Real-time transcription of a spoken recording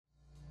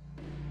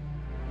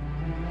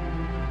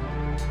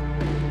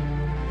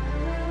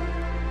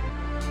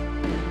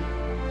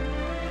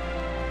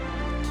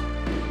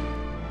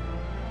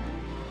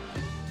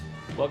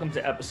Welcome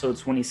to episode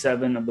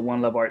 27 of the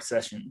One Love Art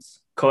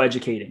Sessions,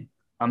 Co-Educating.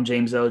 I'm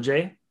James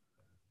LJ. And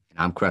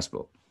I'm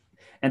Crespo.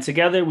 And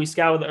together we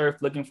scour the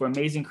earth looking for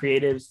amazing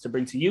creatives to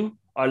bring to you,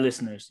 our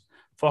listeners,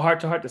 for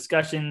heart-to-heart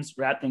discussions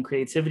wrapped in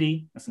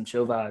creativity and some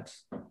chill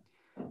vibes.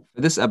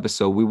 For this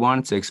episode, we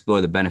wanted to explore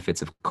the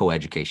benefits of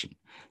co-education.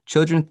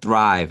 Children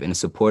thrive in a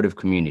supportive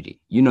community.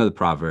 You know the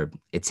proverb,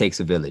 it takes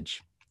a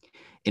village.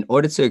 In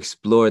order to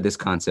explore this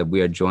concept,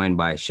 we are joined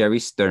by Sherry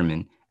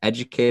Sturman,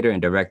 educator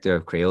and director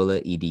of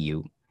Crayola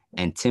EDU,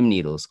 and Tim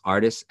Needles,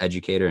 artist,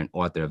 educator, and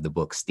author of the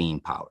book STEAM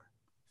Power.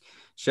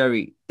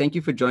 Sherry, thank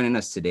you for joining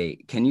us today.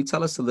 Can you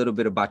tell us a little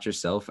bit about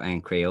yourself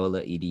and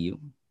Crayola EDU?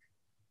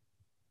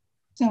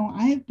 So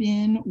I've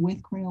been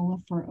with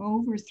Crayola for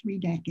over 3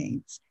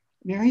 decades.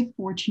 Very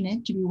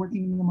fortunate to be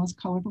working in the most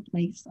colorful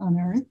place on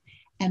earth.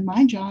 And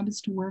my job is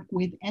to work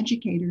with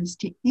educators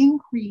to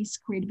increase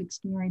creative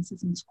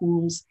experiences in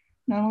schools,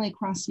 not only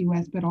across the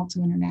US, but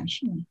also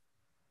internationally.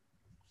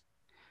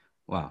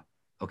 Wow.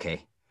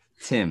 Okay.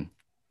 Tim,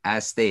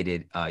 as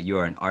stated, you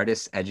are an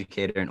artist,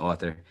 educator, and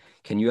author.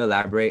 Can you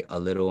elaborate a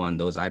little on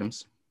those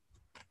items?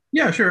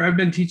 Yeah, sure. I've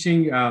been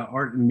teaching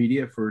art and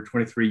media for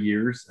 23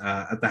 years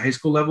at the high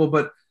school level,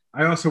 but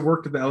I also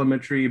worked at the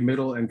elementary,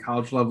 middle, and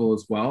college level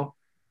as well.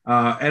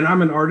 And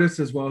I'm an artist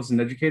as well as an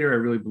educator. I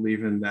really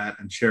believe in that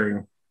and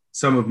sharing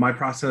some of my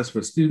process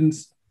with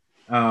students.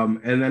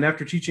 And then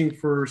after teaching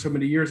for so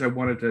many years, I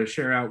wanted to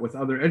share out with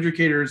other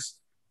educators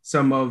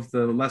some of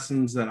the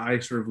lessons that I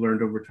sort of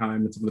learned over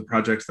time and some of the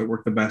projects that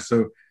work the best.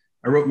 So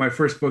I wrote my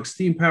first book,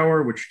 STEAM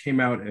Power, which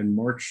came out in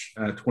March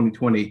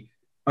 2020.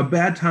 A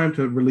bad time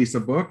to release a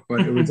book,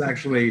 but it was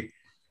actually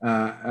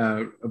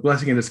a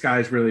blessing in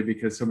disguise, really,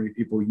 because so many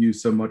people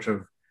used so much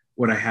of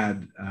what I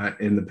had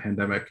in the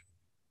pandemic.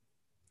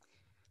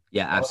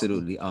 Yeah,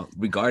 absolutely.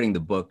 Regarding the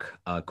book,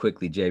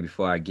 quickly, Jay,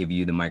 before I give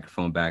you the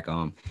microphone back,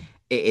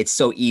 it's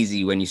so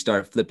easy when you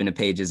start flipping the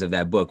pages of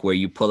that book where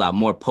you pull out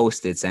more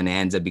Post-its and it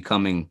ends up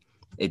becoming,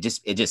 it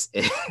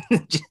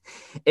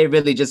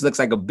really just looks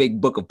like a big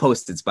book of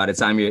Post-its by the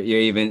time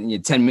you're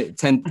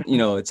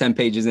 10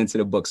 pages into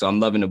the book. So I'm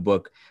loving the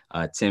book.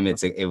 Tim,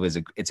 it's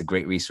a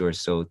great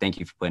resource. So thank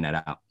you for putting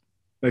that out.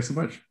 Thanks so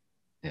much.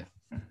 Yeah.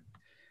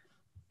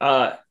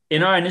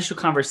 In our initial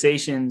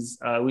conversations,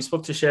 we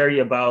spoke to Sherry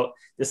about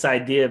this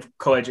idea of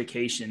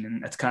co-education,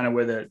 and that's kind of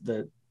where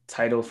the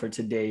title for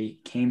today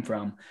came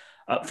from.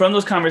 From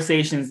those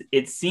conversations,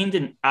 it seemed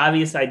an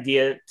obvious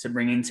idea to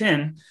bring in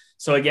Tim.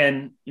 So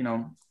again,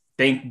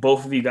 thank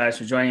both of you guys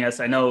for joining us.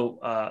 I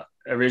know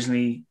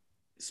originally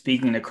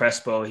speaking to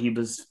Crespo, he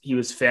was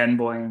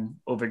fanboying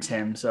over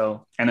Tim.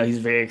 So I know he's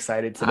very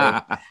excited today.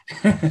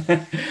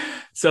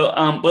 So,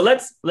 but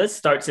let's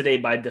start today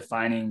by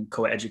defining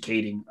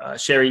co-educating.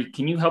 Sherry,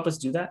 can you help us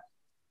do that?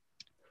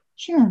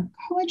 Sure.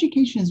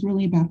 Co-education is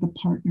really about the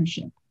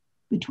partnership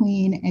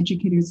between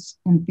educators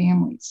and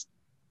families.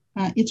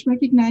 It's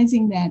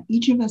recognizing that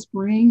each of us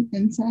bring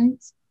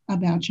insights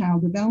about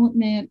child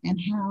development and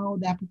how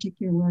that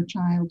particular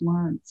child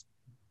learns.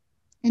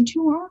 And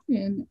too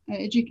often,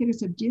 educators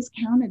have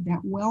discounted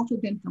that wealth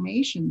of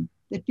information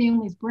that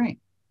families bring.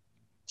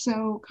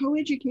 So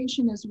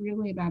co-education is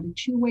really about a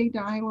two-way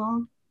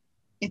dialogue.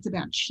 It's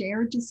about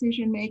shared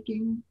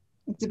decision-making.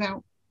 It's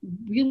about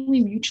really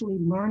mutually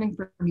learning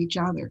from each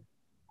other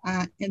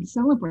and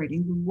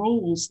celebrating the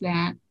roles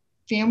that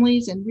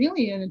families and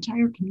really an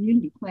entire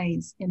community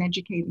plays in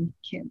educating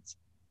kids.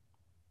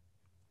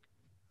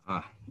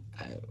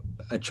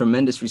 A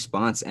tremendous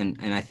response. And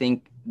I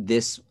think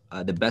this,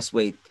 the best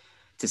way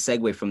to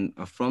segue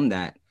from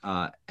that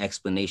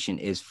explanation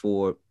is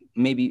for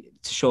maybe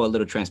to show a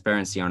little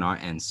transparency on our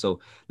end. So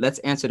let's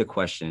answer the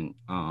question,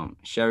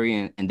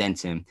 Sherry and then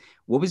Tim,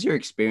 what was your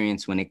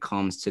experience when it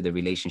comes to the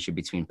relationship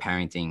between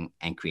parenting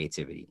and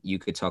creativity? You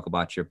could talk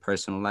about your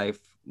personal life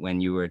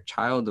when you were a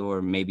child,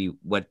 or maybe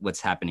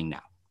what's happening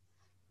now.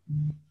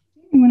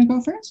 You want to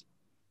go first?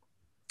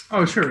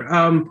 Oh, sure.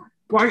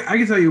 Well, I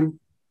can tell you,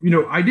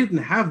 I didn't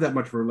have that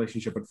much of a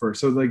relationship at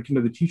first. So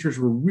the teachers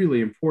were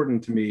really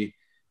important to me.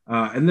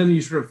 And then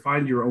you sort of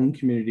find your own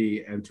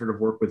community and sort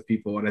of work with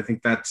people. And I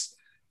think that's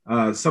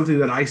something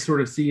that I sort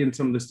of see in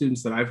some of the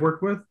students that I've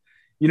worked with.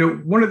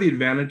 One of the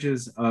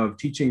advantages of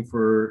teaching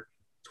for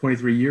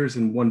 23 years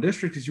in one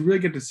district is you really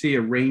get to see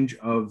a range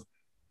of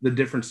the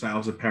different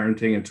styles of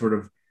parenting and sort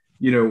of,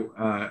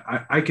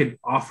 I could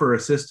offer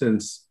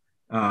assistance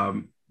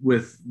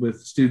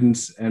with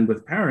students and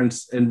with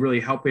parents and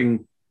really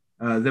helping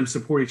them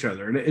support each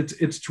other. And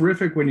it's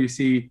terrific when you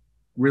see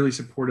really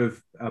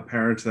supportive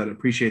parents that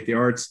appreciate the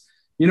arts,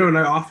 and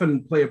I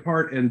often play a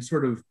part in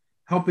sort of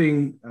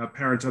helping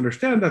parents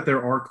understand that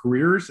there are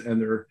careers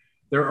and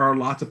there are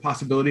lots of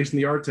possibilities in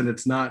the arts, and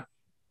it's not,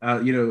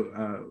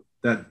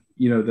 that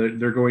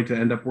they're going to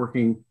end up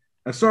working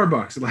at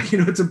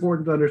Starbucks. It's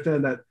important to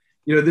understand that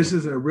this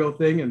is a real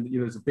thing, and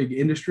it's a big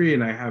industry,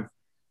 and I have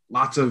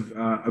lots of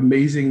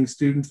amazing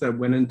students that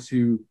went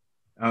into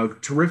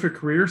terrific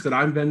careers that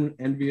I've been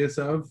envious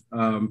of.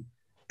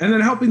 And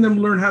then helping them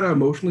learn how to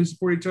emotionally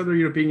support each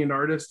other. Being an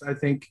artist, I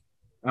think,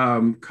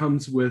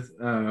 comes with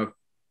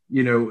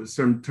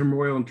some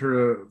turmoil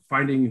into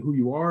finding who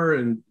you are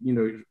and,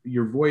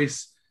 your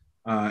voice.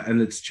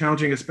 And it's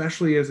challenging,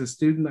 especially as a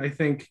student, I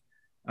think,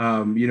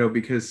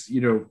 because,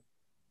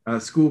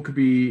 school could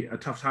be a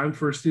tough time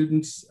for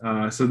students.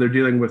 So they're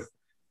dealing with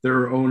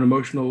their own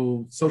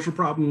emotional, social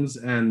problems.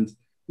 And,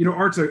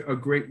 art's a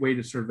great way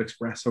to sort of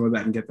express some of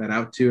that and get that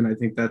out too. And I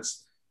think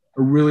that's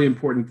a really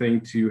important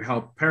thing to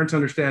help parents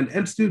understand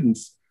and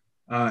students.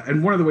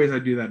 And one of the ways I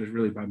do that is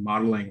really by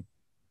modeling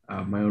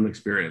my own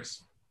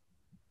experience.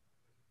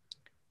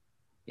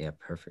 Yeah,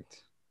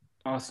 perfect.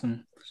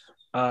 Awesome.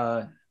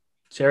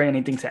 Sherry,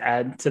 anything to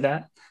add to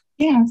that?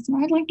 Yeah, so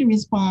I'd like to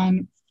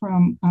respond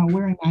from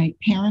wearing my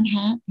parent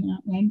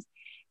lens.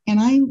 And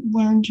I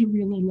learned to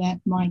really let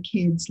my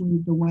kids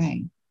lead the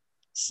way.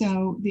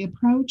 So the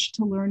approach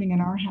to learning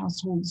in our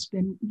household has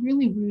been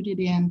really rooted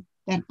in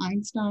that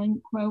Einstein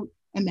quote,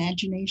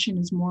 imagination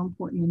is more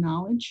important than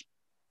knowledge.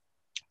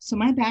 So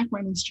my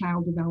background is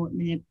child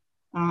development,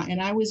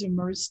 and I was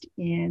immersed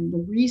in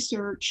the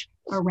research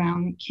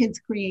around kids'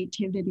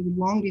 creativity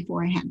long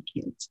before I had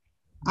kids.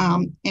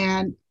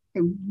 And I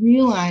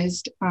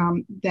realized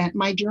that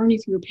my journey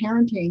through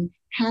parenting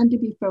had to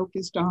be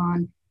focused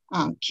on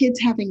kids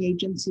having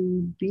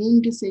agency,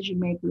 being decision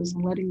makers,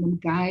 and letting them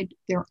guide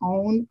their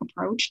own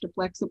approach to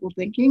flexible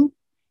thinking,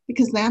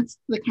 because that's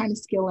the kind of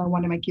skill I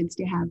wanted my kids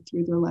to have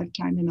through their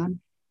lifetime. And I'm,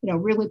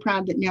 really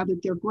proud that now that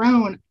they're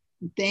grown,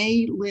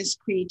 they list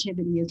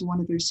creativity as one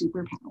of their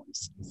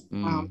superpowers.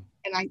 And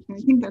I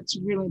think that's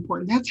really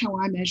important. That's how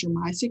I measure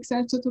my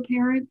success as a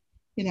parent,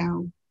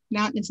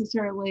 not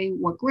necessarily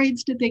what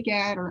grades did they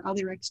get or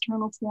other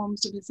external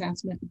forms of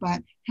assessment,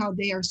 but how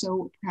they are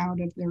so proud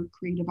of their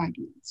creative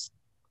ideas.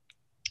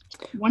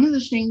 One of the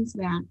things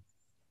that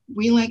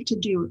we like to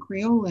do at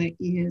Crayola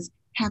is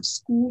have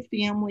school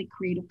family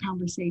creative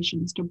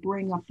conversations to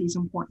bring up these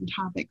important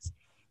topics.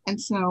 And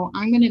so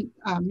I'm going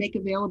to make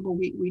available,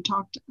 we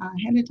talked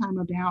ahead of time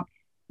about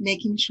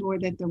making sure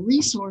that the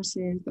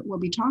resources that we'll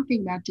be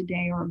talking about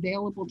today are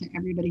available to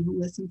everybody who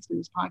listens to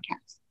this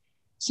podcast.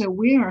 So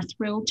we are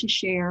thrilled to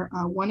share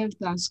one of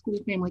the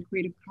school family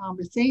creative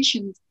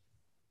conversations.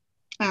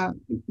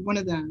 One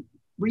of the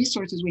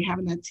resources we have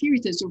in that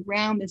series is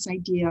around this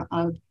idea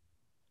of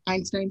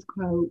Einstein's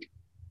quote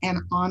and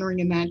honoring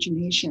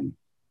imagination.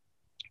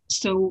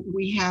 So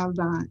we have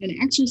an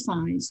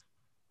exercise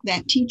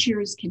that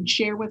teachers can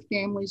share with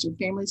families or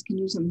families can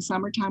use in the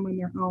summertime on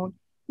their own,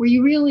 where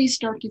you really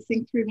start to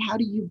think through how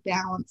do you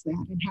balance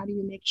that and how do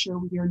you make sure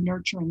we are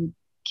nurturing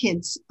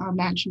kids'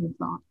 imaginative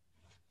thought.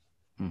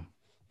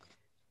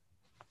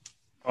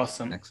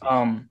 Awesome.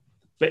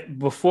 But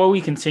before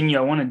we continue,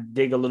 I want to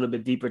dig a little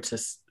bit deeper to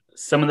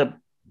some of the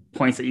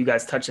points that you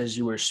guys touched as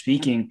you were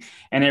speaking.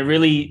 And it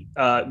really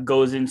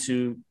goes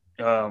into,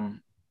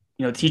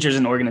 teachers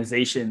and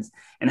organizations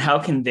and how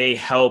can they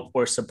help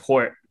or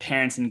support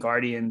parents and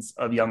guardians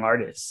of young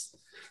artists?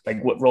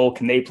 Like what role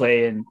can they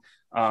play in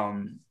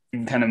kind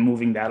of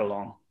moving that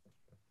along?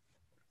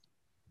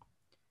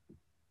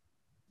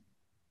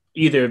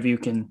 Either of you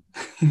can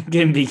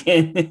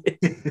begin.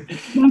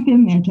 Jump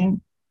in there,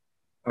 Tim.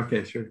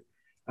 Okay, sure.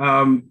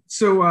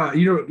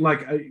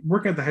 Like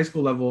working at the high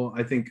school level,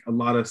 I think a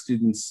lot of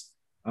students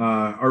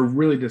are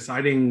really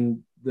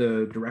deciding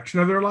the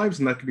direction of their lives,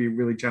 and that can be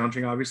really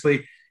challenging,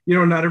 obviously.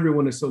 Not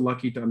everyone is so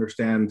lucky to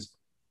understand,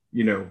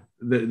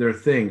 their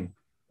thing,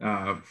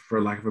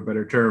 for lack of a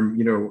better term,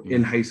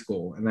 in high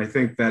school. And I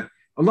think that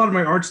a lot of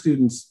my art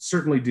students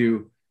certainly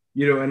do,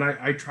 and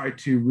I try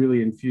to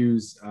really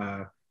infuse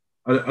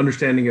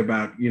understanding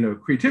about,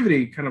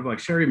 creativity, kind of like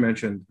Sherry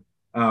mentioned,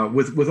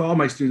 with all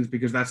my students,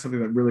 because that's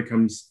something that really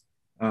comes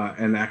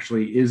and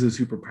actually is a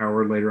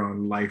superpower later on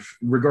in life,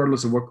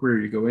 regardless of what career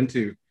you go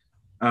into.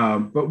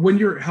 But when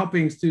you're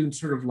helping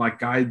students sort of like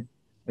guide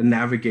and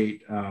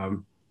navigate,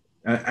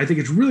 I think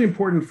it's really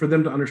important for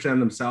them to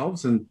understand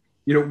themselves and,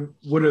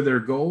 what are their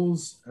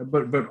goals,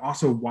 but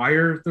also why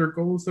are their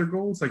goals their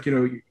goals? Like,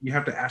 you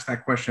have to ask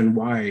that question,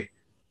 why?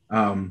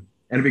 And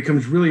it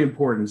becomes really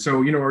important.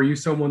 So, are you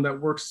someone that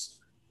works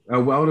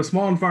well in a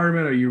small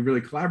environment? Are you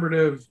really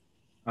collaborative?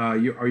 Are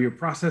you a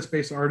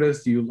process-based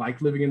artist? Do you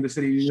like living in the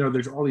city?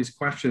 There's all these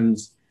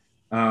questions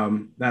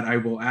that I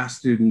will ask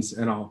students,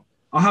 and I'll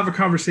have a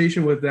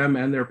conversation with them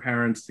and their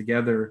parents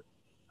together.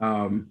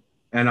 And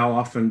I'll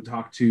often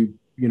talk to,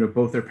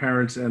 both their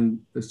parents and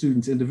the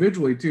students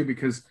individually too,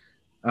 because,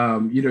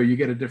 you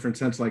get a different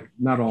sense, like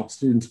not all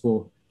students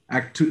will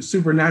act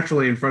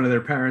supernaturally in front of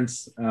their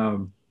parents.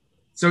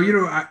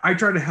 I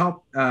try to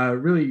help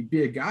really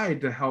be a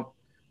guide to help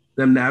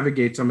them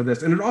navigate some of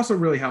this. And it also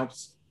really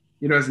helps,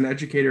 as an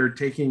educator,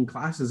 taking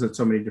classes at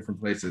so many different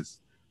places.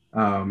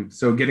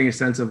 So getting a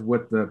sense of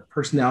what the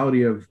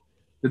personality of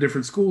the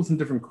different schools and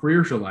different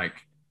careers are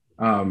like.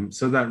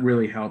 So that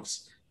really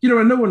helps,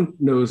 and no one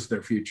knows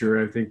their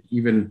future. I think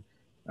even,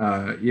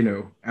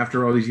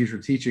 after all these years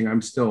of teaching,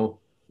 I'm still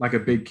like a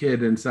big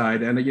kid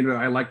inside, and,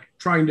 I like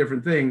trying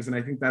different things. And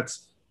I think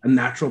that's a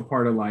natural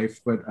part of life,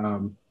 but,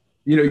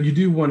 you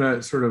do want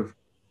to sort of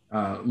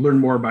learn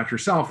more about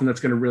yourself, and that's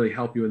going to really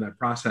help you in that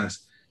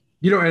process.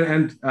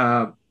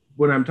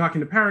 when I'm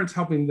talking to parents,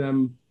 helping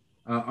them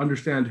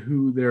understand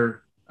who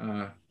their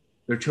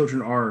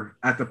children are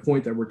at the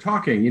point that we're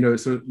talking,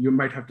 so you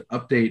might have to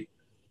update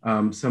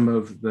some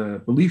of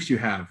the beliefs you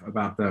have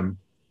about them,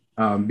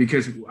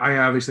 because I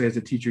obviously as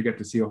a teacher get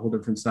to see a whole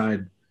different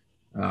side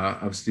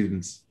of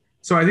students.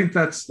 So I think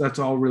that's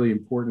all really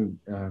important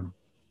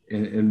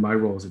in my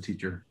role as a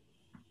teacher.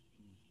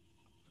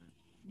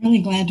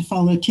 Really glad to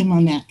follow Tim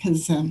on that,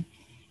 because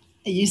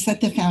you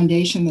set the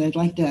foundation that I'd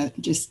like to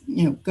just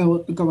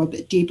go a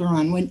bit deeper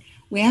on. When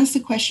we ask the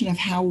question of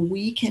how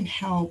we can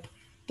help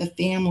the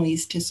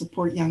families to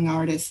support young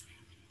artists,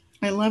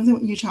 I love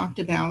that you talked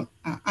about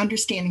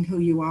understanding who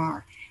you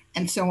are.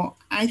 And so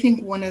I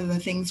think one of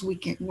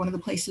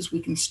the places we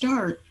can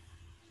start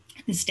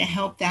is to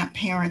help that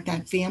parent,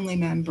 that family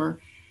member,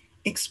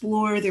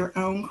 explore their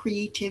own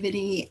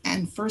creativity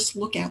and first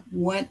look at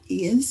what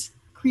is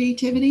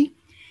creativity.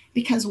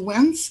 Because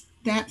once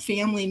that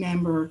family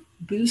member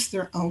boosts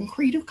their own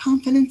creative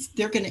confidence,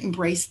 they're going to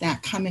embrace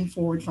that coming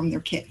forward from their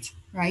kids,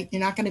 right?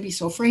 You're not going to be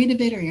so afraid of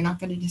it, or you're not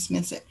going to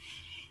dismiss it.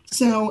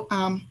 So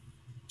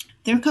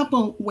there are a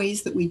couple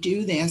ways that we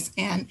do this.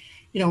 And,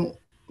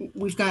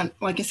 we've got,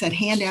 like I said,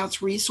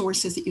 handouts,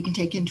 resources that you can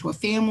take into a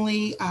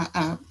family,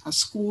 a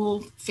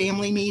school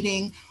family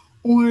meeting,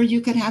 or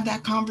you could have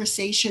that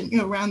conversation,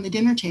 around the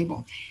dinner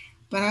table.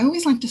 But I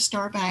always like to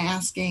start by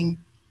asking,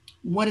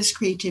 what does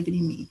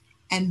creativity mean?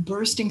 And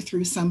bursting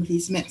through some of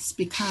these myths,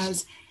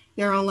 because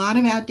there are a lot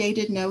of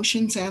outdated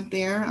notions out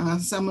there.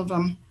 Some of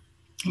them,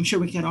 I'm sure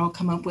we could all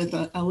come up with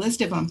a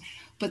list of them,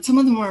 but some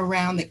of them are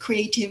around that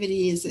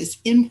creativity is this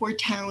import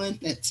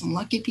talent that some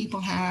lucky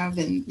people have,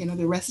 and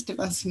the rest of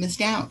us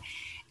missed out.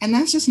 And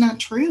that's just not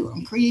true.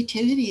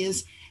 Creativity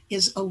is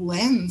a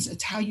lens.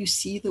 It's how you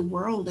see the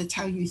world. It's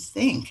how you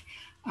think.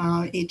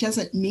 It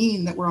doesn't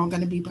mean that we're all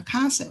going to be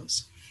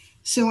Picassos.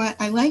 So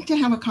I like to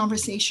have a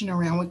conversation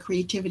around what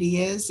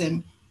creativity is.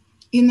 And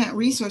in that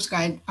resource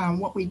guide,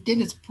 what we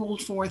did is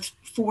pulled forth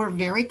 4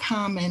 very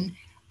common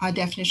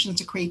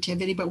definitions of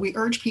creativity, but we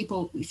urge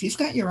people, if you've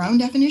got your own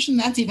definition,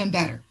 that's even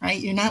better,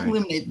 right? You're not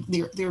limited.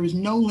 There is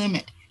no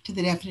limit to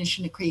the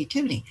definition of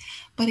creativity,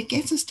 but it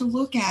gets us to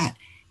look at,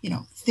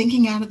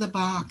 thinking out of the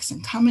box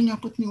and coming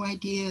up with new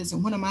ideas.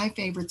 And one of my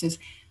favorites is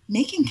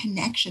making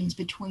connections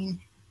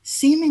between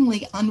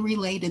seemingly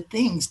unrelated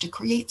things to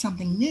create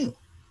something new.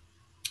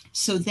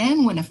 So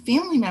then when a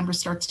family member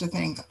starts to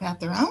think about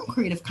their own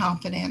creative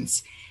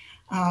confidence,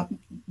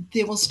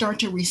 they will start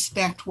to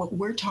respect what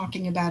we're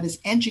talking about as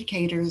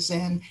educators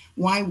and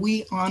why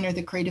we honor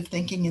the creative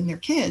thinking in their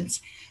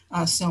kids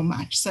so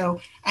much.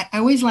 So I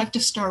always like to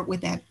start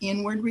with that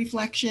inward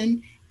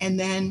reflection and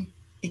then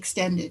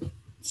extend it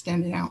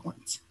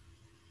outwards.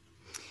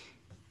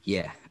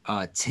 Yeah.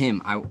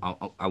 Tim,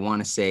 I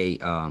want to say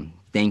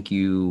thank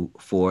you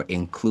for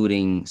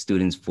including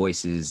students'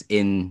 voices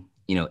in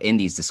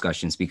these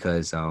discussions,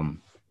 because I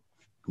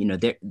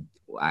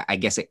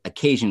guess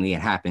occasionally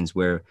it happens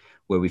where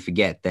we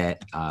forget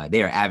that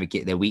they are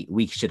advocate, that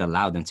we should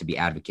allow them to be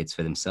advocates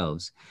for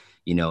themselves,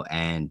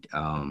 and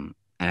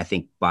I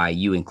think by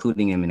you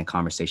including them in a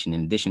conversation,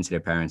 in addition to their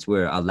parents,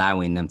 we're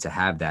allowing them to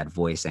have that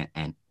voice,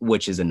 and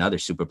which is another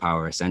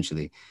superpower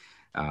essentially.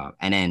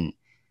 And then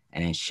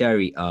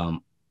Sherry,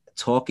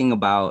 talking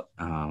about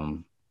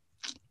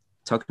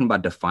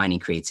defining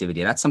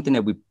creativity, that's something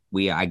that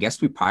I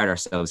guess we pride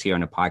ourselves here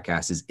on the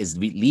podcast is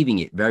leaving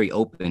it very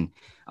open.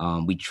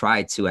 We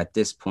try to, at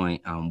this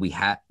point,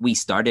 we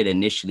started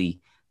initially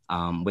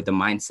with the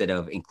mindset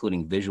of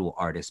including visual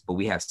artists, but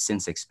we have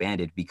since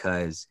expanded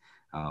because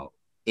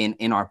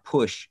in our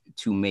push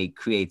to make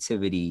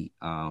creativity,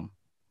 a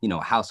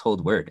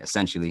household word,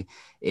 essentially,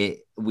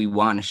 we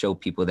want to show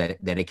people that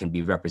it can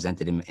be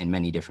represented in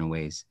many different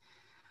ways.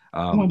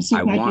 I'm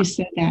so glad you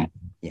said that.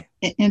 Yeah.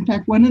 In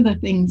fact, one of the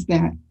things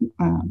that,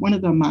 one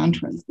of the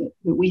mantras that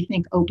we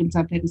think opens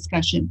up the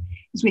discussion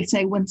is we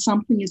say, when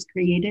something is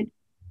created,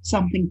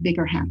 something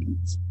bigger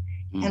happens.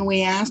 And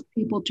we ask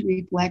people to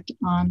reflect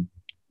on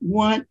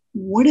what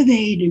do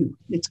they do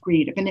that's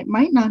creative? And it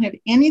might not have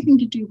anything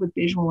to do with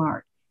visual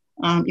art.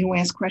 We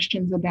ask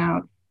questions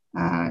about,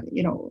 are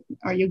you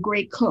a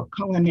great cook,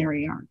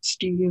 culinary arts?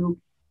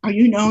 Are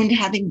you known to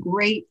having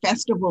great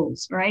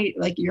festivals, right?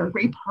 Like you're a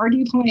great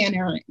party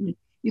planner.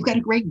 You've got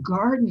a great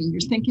garden.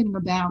 You're thinking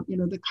about,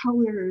 the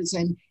colors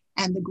and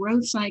the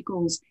growth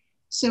cycles.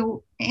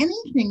 So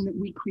anything that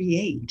we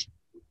create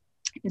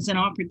is an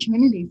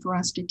opportunity for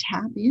us to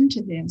tap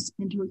into this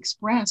and to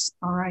express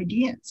our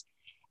ideas.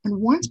 And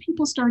once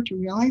people start to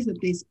realize that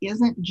this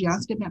isn't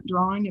just about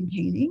drawing and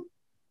painting,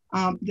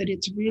 that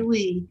it's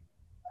really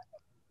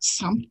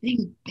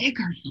something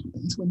bigger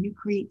happens when you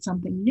create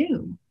something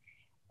new,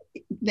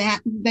 that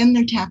then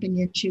they're tapping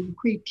into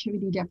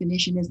creativity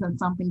definition isn't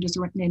something just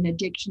written in a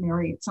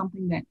dictionary. It's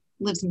something that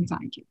lives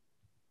inside you.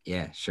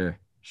 Yeah, sure.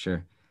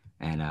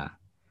 And I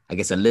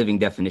guess a living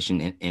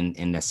definition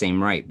in the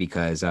same right,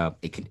 because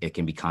it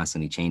can be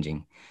constantly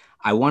changing.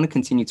 I want to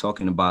continue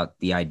talking about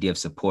the idea of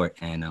support.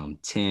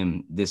 And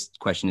Tim, this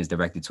question is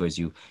directed towards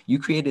you. You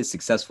created a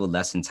successful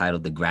lesson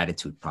titled The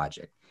Gratitude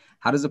Project.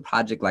 How does a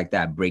project like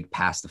that break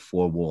past the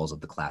four walls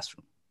of the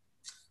classroom?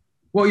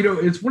 Well,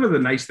 it's one of the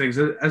nice things.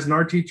 As an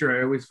art teacher,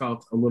 I always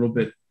felt a little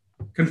bit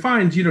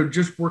confined,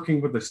 just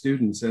working with the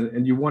students,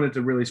 and you wanted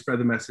to really spread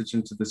the message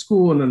into the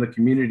school and then the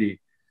community.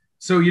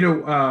 So,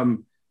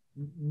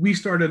 we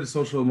started a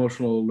social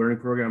emotional learning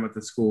program at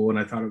the school, and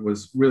I thought it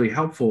was really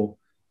helpful.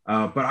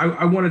 But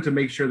I wanted to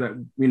make sure that,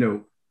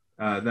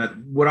 that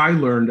what I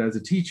learned as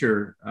a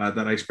teacher,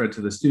 that I spread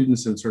to the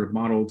students and sort of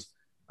modeled.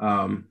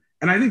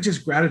 And I think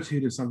just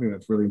gratitude is something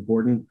that's really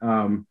important.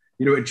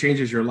 It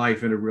changes your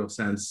life in a real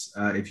sense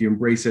if you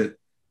embrace it.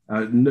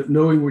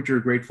 Knowing what you're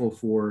grateful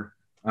for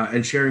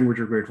and sharing what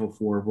you're grateful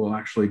for will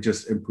actually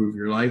just improve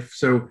your life.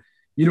 So,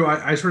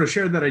 I sort of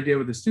shared that idea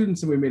with the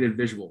students, and we made it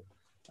visual.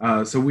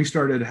 So we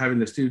started having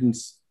the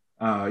students,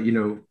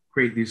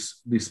 create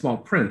these small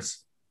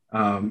prints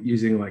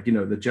using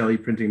the jelly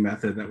printing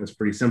method that was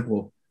pretty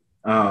simple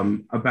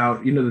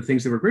about, the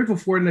things they were grateful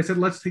for. And I said,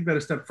 let's take that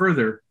a step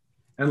further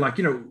and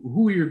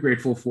who you're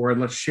grateful for,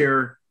 and let's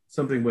share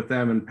something with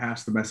them and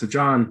pass the message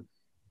on.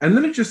 And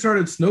then it just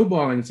started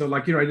snowballing. So I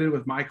did it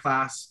with my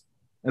class,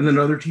 and then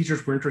other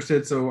teachers were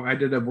interested. So I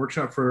did a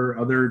workshop for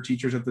other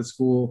teachers at the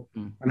school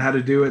on how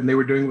to do it, and they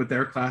were doing it with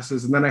their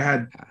classes. And then I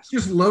had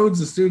just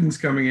loads of students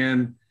coming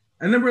in,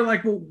 and then we're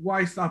like, well,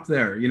 why stop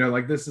there?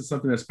 This is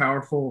something that's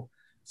powerful.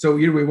 So,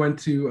 we went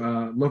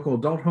to local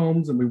adult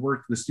homes, and we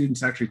worked, the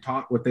students actually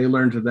taught what they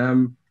learned to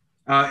them.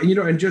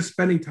 And just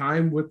spending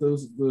time with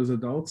those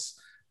adults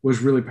was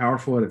really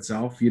powerful in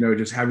itself,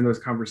 just having those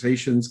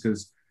conversations,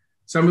 because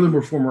some of them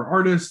were former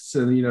artists,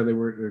 and, they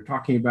were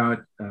talking about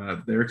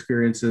their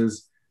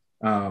experiences.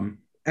 And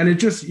it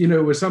just,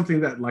 was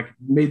something that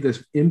made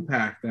this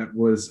impact that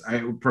was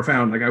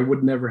profound. I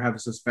would never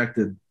have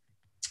suspected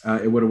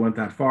it would have went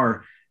that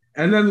far.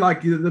 And then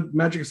the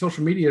magic of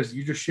social media is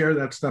you just share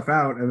that stuff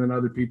out, and then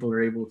other people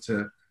are able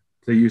to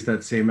use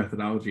that same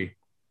methodology.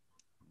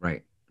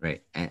 Right.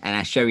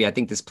 And Sherry, I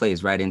think this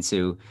plays right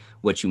into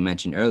what you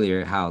mentioned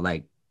earlier, how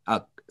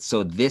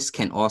so this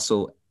can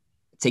also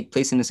take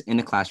place in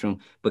the classroom,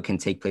 but can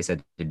take place at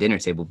the dinner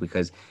table,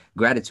 because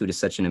gratitude is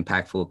such an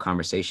impactful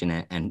conversation,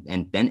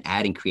 and then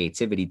adding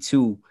creativity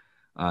to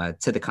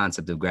the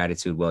concept of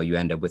gratitude. Well, you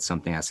end up with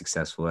something as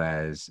successful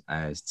as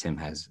Tim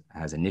has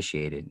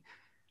initiated.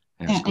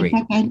 And it's great.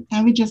 In fact,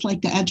 I would just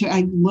like to add to,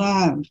 I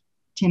love,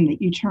 Tim,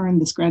 that you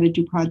turned this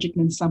gratitude project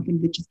into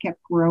something that just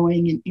kept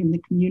growing in the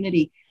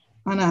community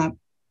on a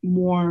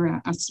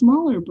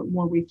smaller but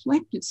more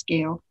reflective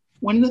scale.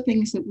 One of the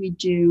things that we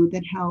do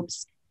that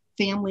helps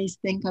families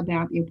think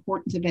about the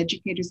importance of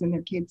educators in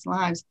their kids'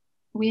 lives,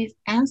 we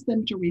ask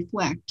them to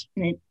reflect.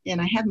 And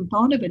I hadn't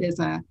thought of it as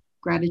a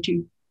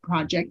gratitude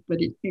project,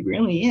 but it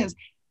really is.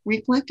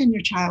 Reflect on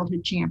your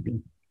childhood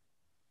champion.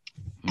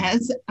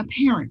 As a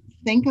parent,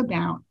 think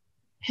about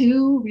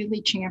who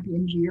really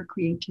championed your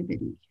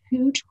creativity,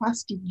 who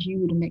trusted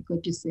you to make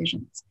good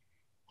decisions,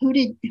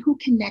 who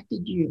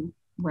connected you,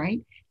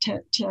 right,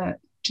 to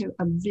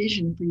a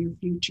vision for your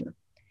future.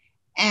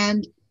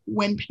 And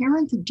when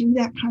parents do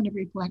that kind of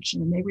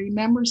reflection, and they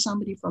remember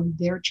somebody from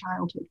their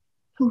childhood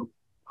who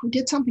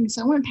did something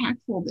so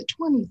impactful that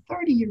 20,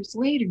 30 years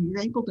later,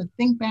 you're able to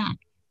think back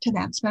to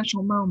that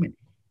special moment,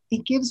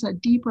 it gives a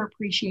deeper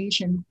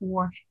appreciation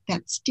for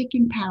that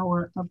sticking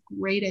power of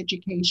great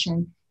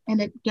education.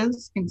 And it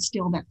does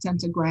instill that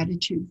sense of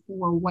gratitude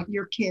for what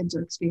your kids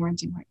are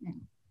experiencing right now.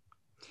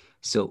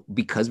 So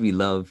because we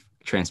love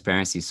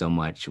transparency so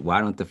much,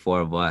 why don't the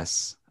four of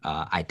us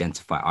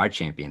identify our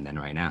champion then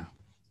right now?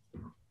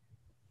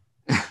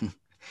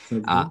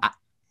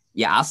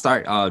 I'll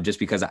start just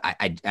because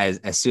I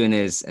as soon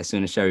as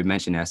Sherry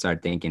mentioned it, I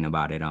started thinking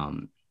about it.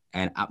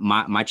 And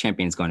my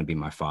champion is going to be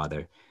my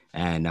father.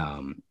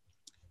 And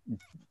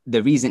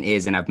the reason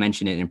is, and I've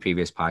mentioned it in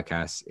previous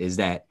podcasts, is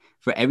that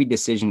for every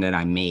decision that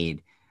I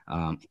made,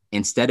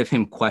 instead of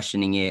him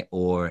questioning it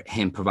or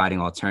him providing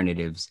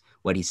alternatives,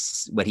 what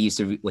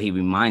he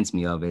reminds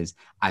me of is,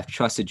 I've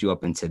trusted you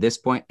up until this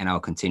point, and I'll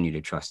continue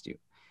to trust you.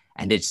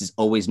 And it's just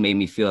always made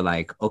me feel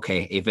like,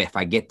 okay, if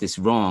I get this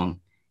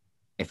wrong,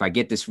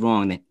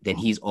 then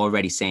he's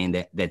already saying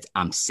that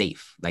I'm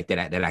safe, like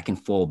that I can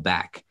fall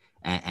back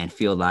and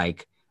feel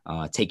like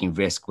taking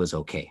risk was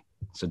okay.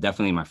 So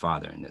definitely my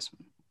father in this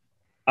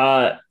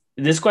one.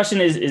 This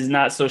question is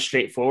not so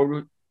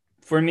straightforward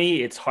for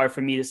me. It's hard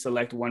for me to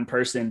select one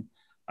person.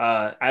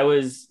 I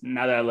was,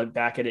 now that I look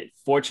back at it,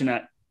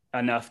 fortunate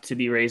enough to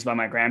be raised by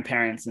my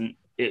grandparents, and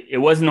it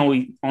wasn't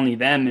only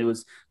them. It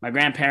was my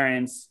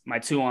grandparents, my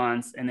two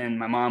aunts, and then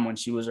my mom when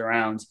she was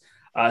around.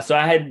 So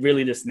I had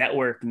really this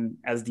network, and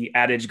as the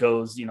adage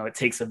goes, it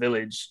takes a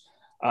village.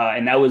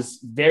 And that was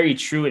very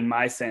true in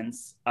my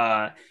sense,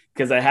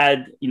 because I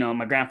had,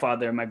 my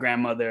grandfather, my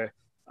grandmother,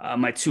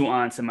 my two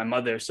aunts, and my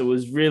mother. So it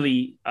was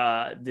really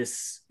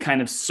this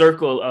kind of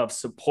circle of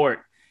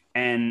support.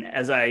 And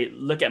as I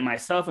look at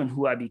myself and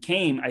who I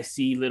became, I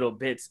see little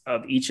bits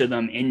of each of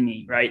them in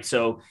me, right?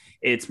 So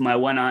it's my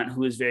one aunt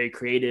who is very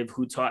creative,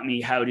 who taught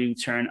me how to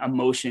turn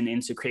emotion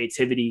into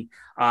creativity,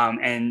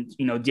 and,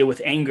 deal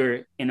with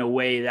anger in a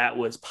way that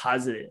was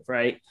positive,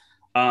 right?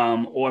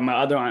 or my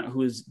other aunt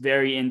who's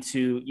very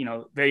into,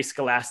 very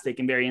scholastic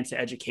and very into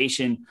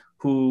education,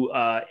 who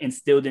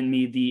instilled in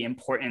me the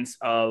importance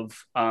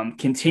of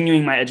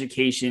continuing my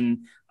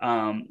education,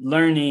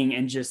 learning,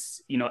 and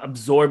just,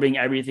 absorbing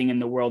everything in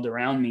the world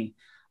around me.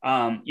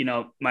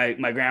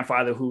 My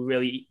grandfather, who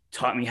really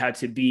taught me how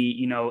to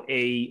be,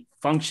 a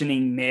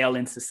functioning male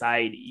in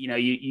society.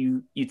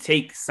 You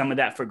take some of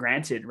that for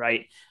granted,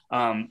 right?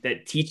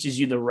 That teaches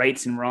you the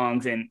rights and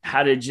wrongs and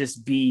how to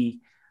just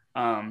be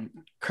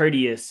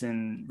courteous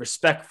and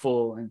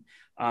respectful. And,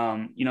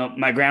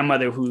 my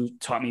grandmother, who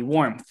taught me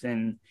warmth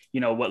and,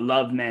 what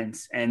love meant.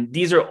 And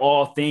these are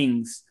all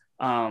things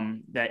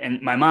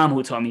and my mom,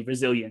 who taught me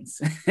resilience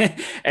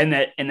and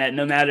that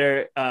no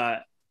matter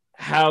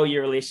how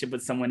your relationship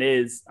with someone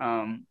is,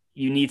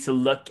 you need to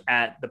look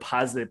at the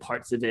positive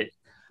parts of it.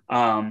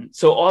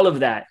 So all of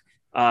that,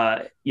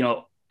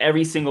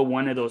 every single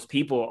one of those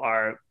people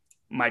are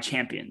my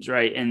champions,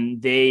 right?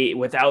 And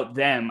without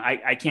them,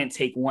 I can't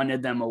take one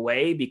of them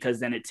away, because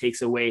then it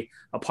takes away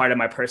a part of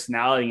my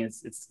personality. And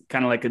it's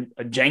kind of like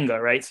a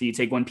Jenga, right? So you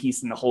take one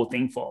piece and the whole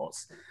thing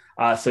falls.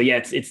 So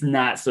yeah, it's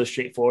not so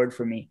straightforward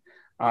for me.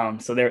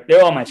 So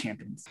they're all my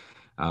champions.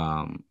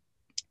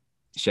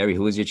 Sherry,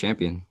 who is your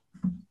champion?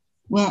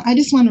 Well, I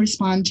just want to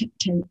respond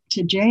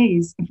to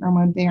Jay's for a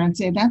moment there and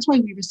say that's why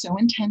we were so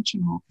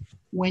intentional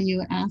when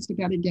you asked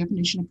about a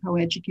definition of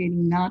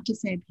co-educating, not to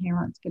say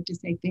parents, but to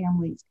say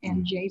families.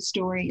 And Jay's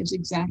story is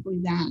exactly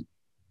that.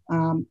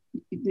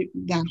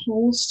 That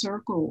whole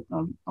circle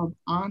of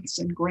aunts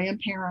and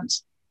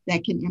grandparents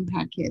that can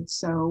impact kids.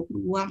 So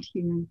love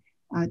hearing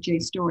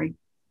Jay's story.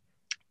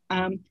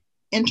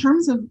 In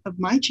terms of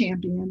my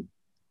champion,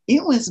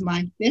 it was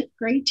my 5th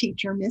grade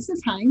teacher,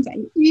 Mrs. Hines. I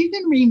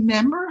even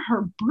remember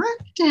her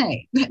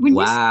birthday.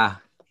 Wow.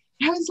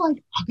 I was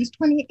like, August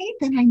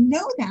 28th. And I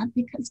know that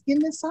because in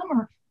the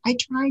summer, I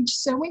tried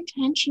so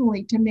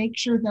intentionally to make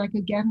sure that I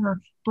could get her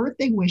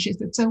birthday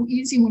wishes. It's so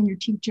easy when your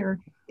teacher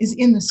is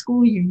in the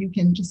school year, you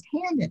can just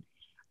hand it.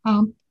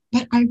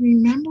 But I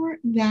remember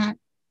that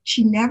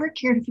she never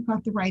cared if you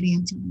got the right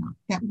answer or not.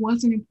 That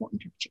wasn't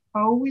important to her. She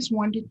always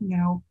wanted to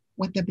know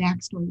what the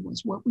backstory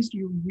was. What was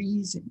your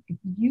reason? If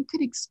you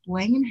could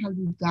explain how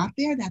you got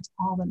there, that's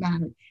all that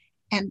mattered.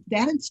 And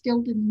that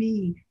instilled in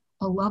me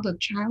a love of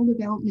child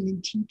development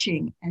and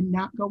teaching, and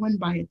not going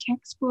by a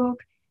textbook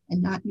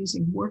and not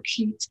using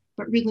worksheets,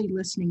 but really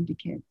listening to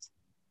kids.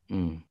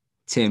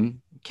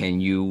 Tim,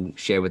 can you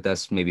share with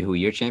us maybe who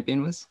your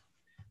champion was?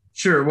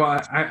 Sure. Well,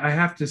 I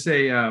have to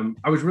say,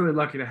 I was really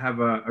lucky to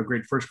have a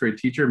great 1st grade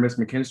teacher, Miss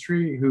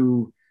McKinstry,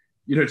 who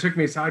took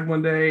me aside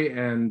one day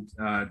and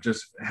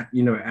just,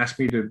 asked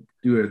me to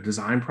do a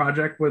design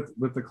project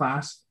with the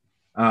class.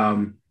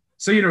 So,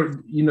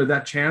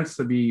 that chance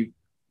to be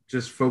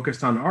just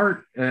focused on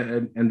art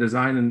and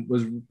design and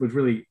was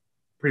really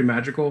pretty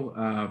magical.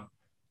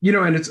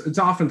 And it's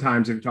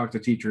oftentimes, if you talk to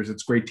teachers,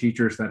 it's great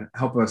teachers that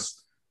help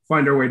us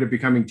find our way to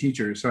becoming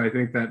teachers. So I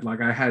think that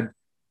I had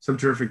some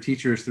terrific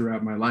teachers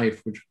throughout my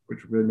life, which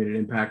really made an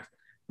impact.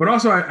 But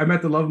also I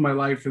met the love of my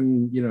life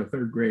in,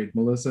 3rd grade,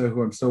 Melissa,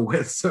 who I'm still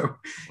with. So,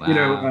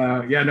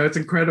 wow. It's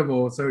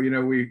incredible. So,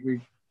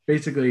 we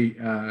basically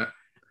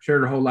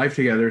shared our whole life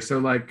together. So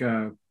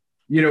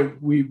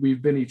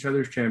we've been each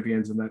other's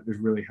champions, and that has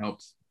really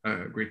helped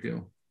a great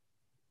deal.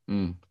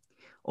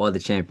 All the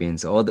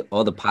champions, all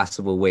the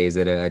possible ways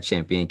that a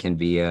champion can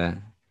be,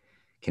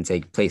 can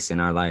take place in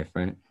our life,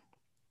 right?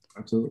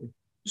 Absolutely.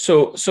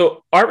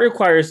 So art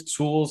requires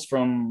tools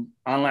from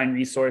online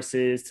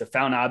resources to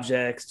found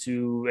objects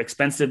to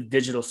expensive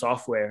digital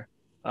software.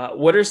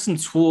 What are some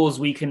tools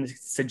we can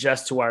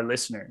suggest to our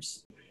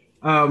listeners?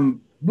 Well,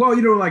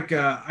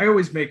 I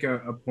always make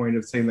a point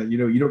of saying that,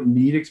 you don't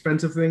need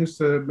expensive things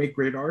to make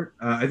great art.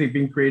 I think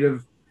being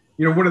creative,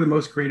 one of the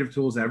most creative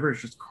tools ever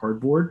is just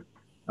cardboard.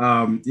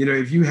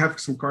 If you have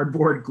some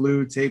cardboard,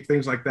 glue, tape,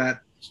 things like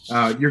that,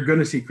 you're going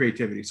to see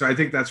creativity. So I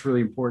think that's really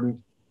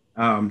important.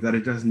 That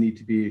it doesn't need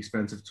to be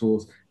expensive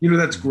tools.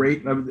 That's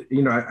great.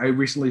 I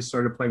recently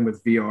started playing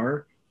with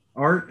VR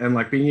art,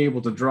 and being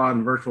able to draw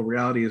in virtual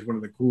reality is one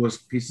of the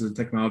coolest pieces of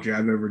technology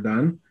I've ever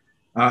done.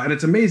 And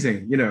it's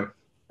amazing,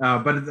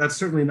 but that's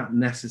certainly not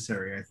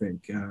necessary, I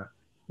think.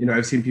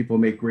 I've seen people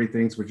make great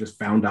things with just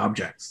found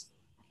objects.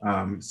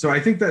 So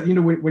I think that,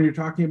 when you're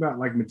talking about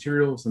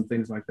materials and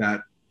things like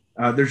that,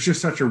 there's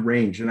just such a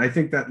range. And I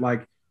think that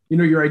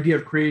your idea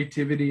of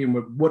creativity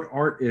and what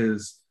art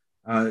is,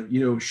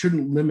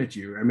 shouldn't limit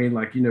you. I mean,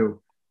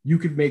 you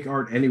could make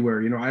art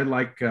anywhere. I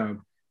like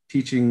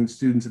teaching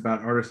students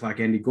about artists like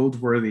Andy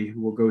Goldsworthy,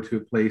 who will go to a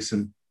place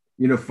and,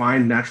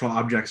 find natural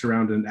objects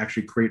around and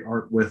actually create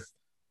art with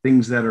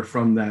things that are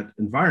from that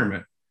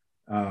environment.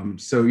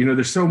 So,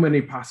 there's so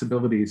many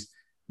possibilities,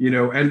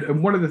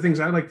 and one of the things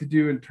I like to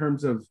do in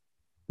terms of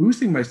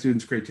boosting my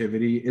students'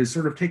 creativity is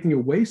sort of taking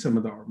away some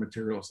of the art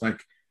materials.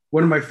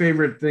 One of my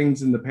favorite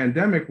things in the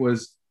pandemic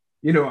was,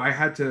 I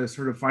had to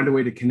sort of find a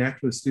way to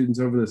connect with students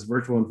over this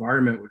virtual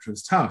environment, which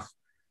was tough.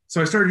 So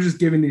I started just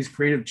giving these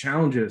creative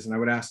challenges, and I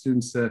would ask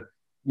students to,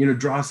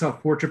 draw a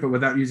self-portrait, but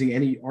without using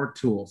any art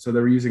tool. So they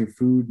were using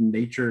food and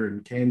nature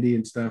and candy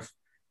and stuff.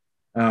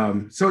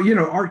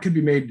 So art could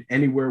be made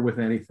anywhere with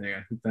anything.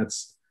 I think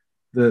that's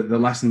the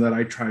lesson that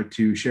I try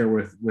to share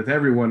with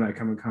everyone I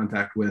come in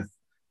contact with.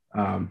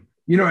 And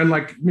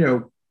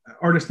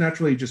artists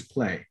naturally just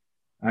play.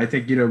 I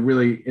think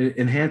really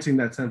enhancing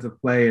that sense of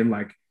play, and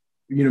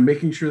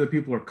making sure that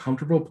people are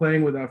comfortable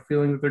playing without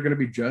feeling that they're going to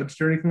be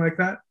judged or anything like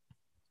that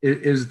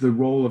is the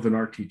role of an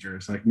art teacher.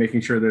 It's like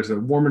making sure there's a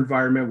warm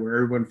environment where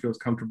everyone feels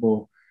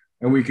comfortable,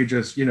 and we could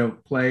just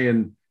play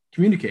and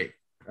communicate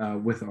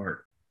with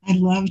art. I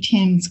loved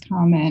Tim's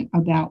comment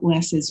about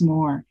less is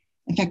more.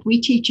 In fact,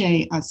 we teach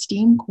a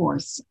STEAM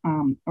course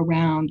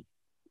around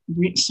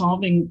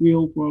solving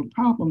real world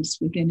problems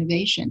with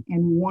innovation.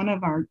 And one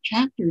of our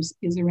chapters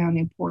is around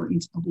the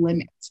importance of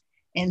limits.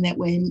 And that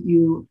when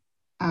you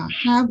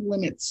have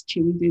limits to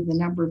either the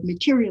number of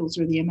materials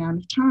or the amount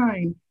of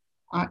time,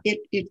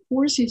 it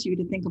forces you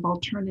to think of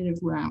alternative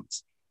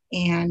routes.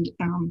 And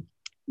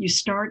you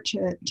start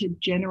to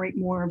generate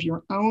more of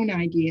your own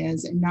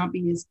ideas and not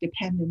be as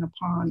dependent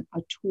upon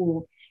a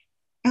tool.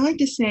 I like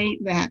to say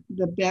that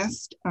the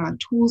best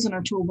tools in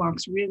our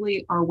toolbox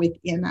really are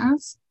within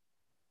us.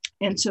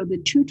 And so the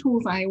two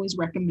tools I always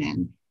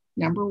recommend,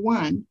 number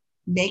one,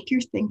 make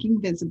your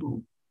thinking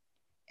visible.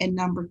 And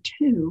number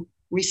two,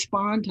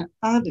 respond to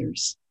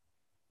others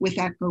with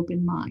that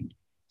open mind.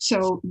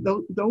 So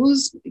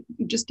those,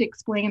 just to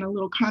explain a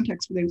little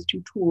context for those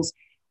two tools,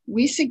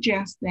 we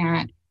suggest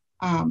that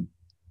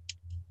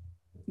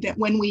that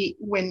when we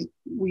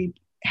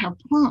have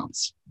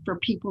prompts for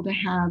people to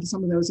have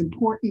some of those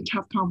important,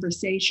 tough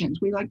conversations,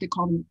 we like to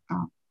call them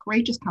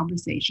courageous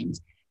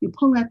conversations. You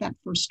pull out that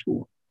first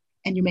tool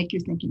and you make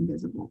your thinking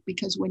visible.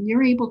 Because when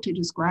you're able to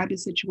describe a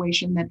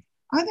situation that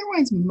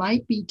otherwise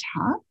might be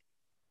tough,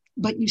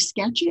 but you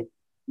sketch it,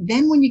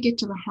 then when you get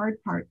to the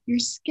hard part, your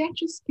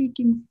sketch is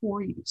speaking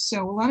for you.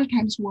 So a lot of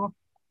times we'll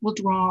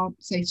draw,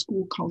 say,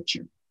 school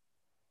culture.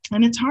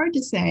 And it's hard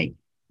to say,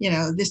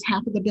 this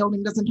half of the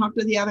building doesn't talk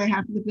to the other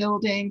half of the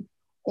building,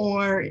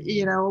 or,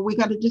 we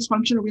got a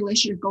dysfunctional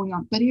relationship going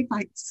on. But if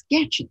I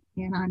sketch it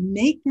and I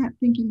make that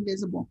thinking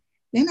visible,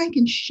 then I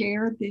can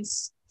share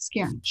this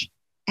sketch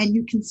and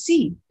you can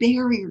see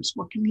barriers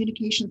where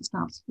communication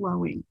stops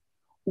flowing,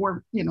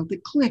 or,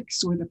 the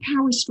cliques or the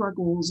power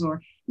struggles,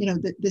 or,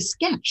 the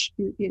sketch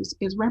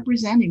is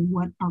representing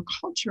what our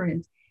culture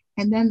is.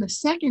 And then the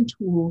second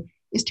tool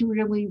is to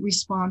really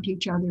respond to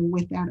each other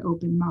with that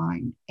open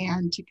mind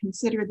and to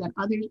consider that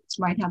others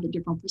might have a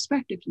different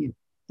perspective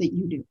that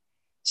you do.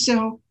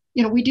 So,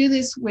 we do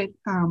this with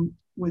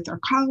our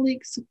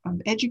colleagues,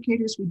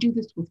 educators. We do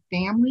this with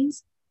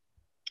families,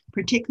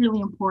 particularly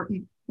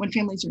important when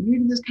families are new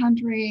to this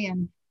country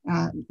and,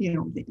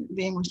 the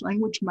English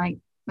language might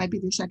be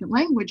their second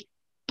language,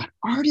 but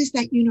art is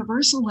that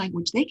universal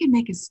language. They can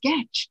make a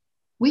sketch.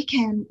 We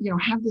can,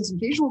 have this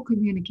visual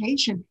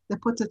communication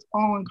that puts us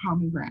all on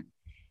common ground.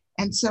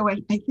 And so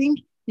I think,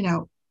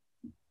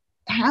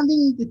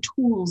 having the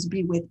tools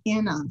be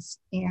within us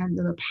and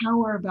the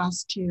power of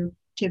us to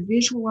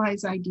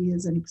visualize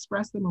ideas and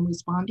express them and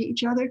respond to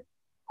each other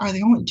are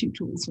the only two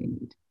tools we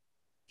need.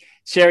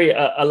 Sherry,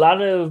 a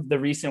lot of the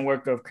recent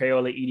work of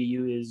Crayola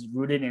EDU is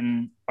rooted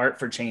in art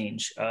for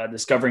change,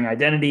 discovering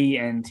identity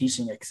and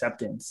teaching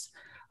acceptance.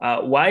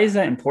 Why is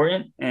that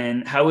important,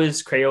 and how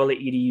is Crayola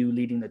EDU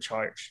leading the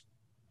charge?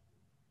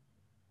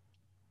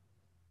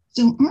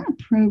 So our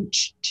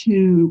approach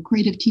to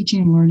creative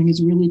teaching and learning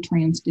is really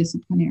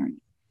transdisciplinary.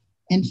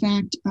 In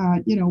fact,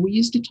 we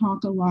used to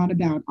talk a lot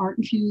about art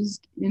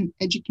infused in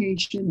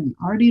education and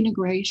art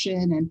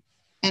integration,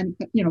 and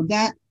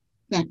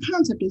that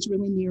concept is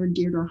really near and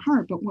dear to our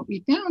heart. But what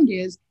we found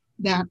is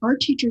that our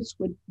teachers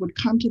would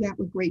come to that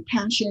with great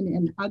passion,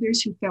 and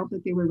others who felt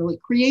that they were really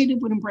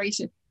creative would embrace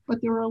it. But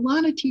there were a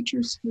lot of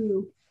teachers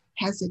who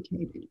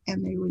hesitated,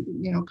 and they would,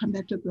 come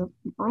back to the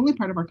early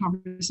part of our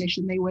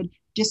conversation, they would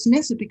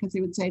dismiss it because they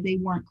would say they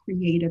weren't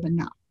creative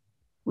enough,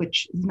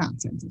 which is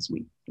nonsense, as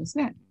we just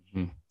said.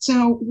 Mm-hmm.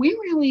 So we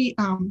really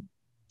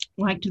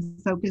like to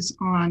focus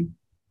on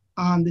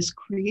this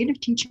creative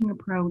teaching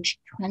approach,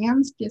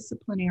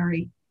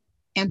 transdisciplinary,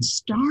 and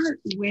start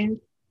with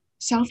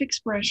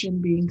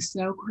self-expression being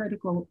so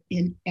critical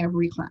in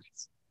every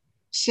class.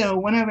 So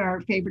one of our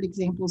favorite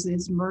examples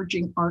is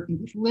merging art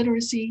with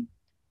literacy.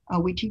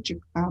 We teach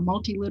a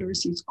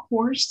multi-literacies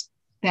course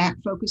that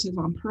focuses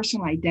on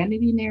personal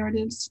identity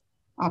narratives.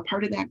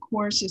 Part of that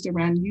course is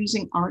around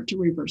using art to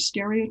reverse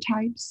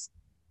stereotypes.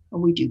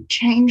 We do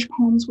change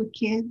poems with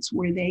kids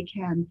where they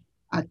can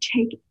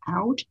take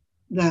out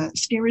the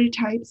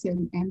stereotypes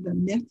and the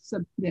myths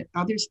that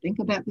others think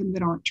about them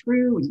that aren't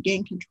true, and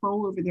gain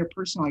control over their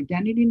personal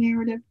identity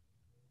narrative.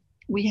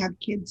 We have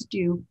kids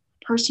do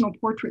personal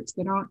portraits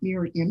that aren't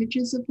mirror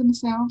images of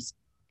themselves,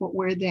 but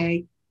where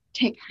they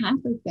take half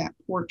of that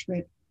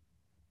portrait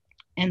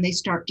and they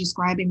start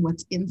describing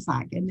what's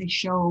inside, and they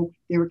show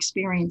their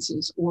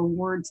experiences or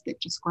words that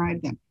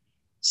describe them.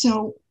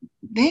 So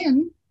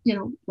then,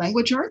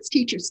 language arts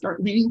teachers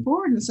start leaning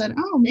forward and said,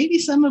 oh, maybe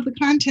some of the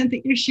content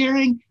that you're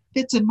sharing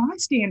fits in my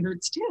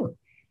standards too.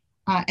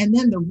 And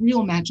then the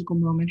real magical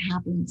moment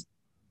happens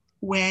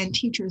when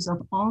teachers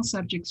of all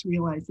subjects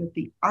realize that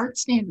the art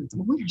standards,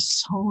 and we are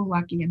so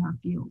lucky in our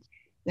field,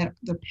 that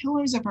the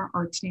pillars of our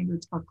art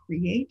standards are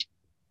create,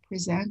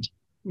 present,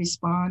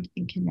 respond,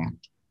 and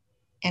connect.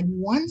 And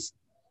once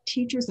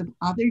teachers of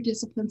other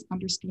disciplines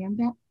understand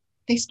that,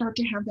 they start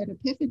to have that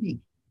epiphany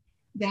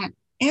that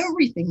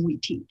everything we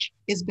teach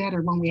is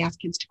better when we ask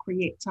kids to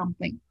create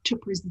something, to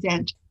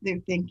present their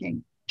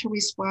thinking, to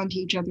respond to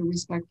each other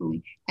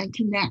respectfully, and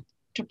connect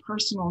to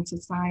personal and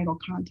societal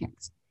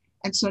contexts.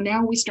 And so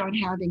now we start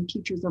having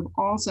teachers of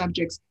all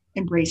subjects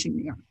embracing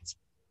the arts.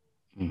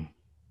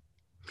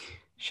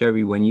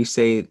 Sherry, when you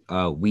say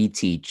we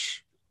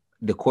teach,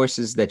 the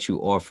courses that you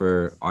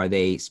offer, are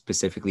they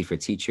specifically for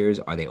teachers?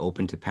 Are they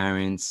open to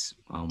parents?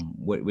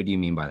 What do you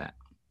mean by that?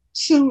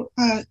 So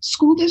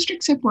school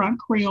districts have brought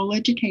Crayola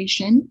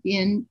education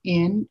in.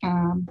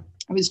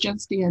 I was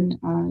just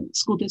in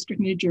school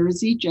district New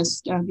Jersey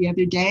just the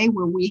other day,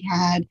 where we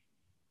had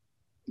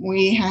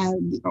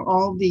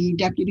all the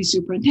deputy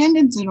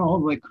superintendents and all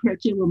the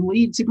curriculum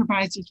lead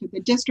supervisors for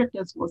the district,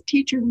 as well as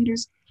teacher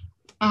leaders.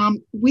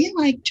 We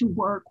like to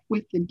work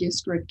with the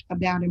district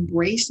about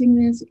embracing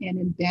this and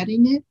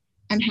embedding it,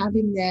 and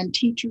having then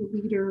teacher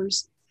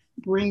leaders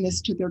bring this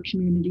to their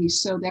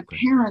communities so that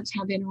parents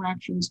have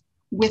interactions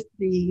with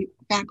the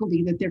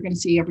faculty that they're going to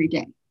see every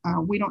day.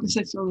 We don't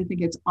necessarily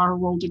think it's our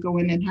role to go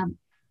in and have,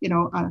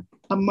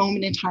 a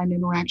moment in time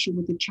interaction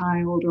with a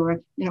child,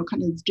 or,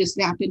 kind of just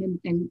zap in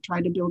and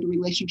try to build a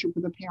relationship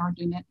with a parent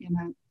in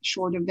a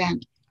short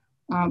event.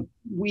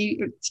 We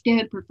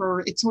instead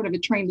prefer, it's sort of a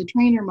train the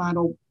trainer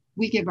model.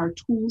 We give our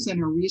tools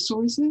and our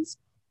resources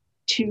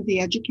to the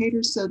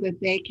educators so that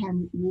they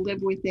can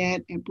live with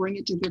it and bring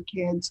it to their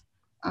kids,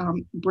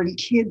 bring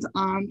kids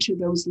on to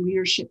those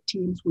leadership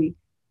teams.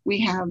 We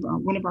have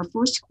one of our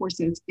first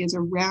courses is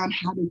around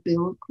how to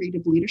build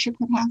creative leadership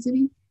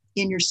capacity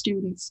in your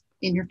students,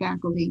 in your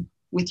faculty,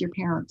 with your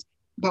parents.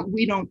 But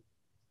we don't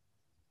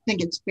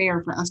think it's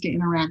fair for us to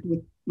interact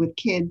with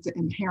kids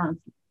and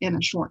parents in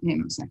a short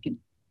nanosecond.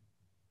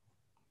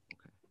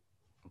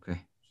 Okay.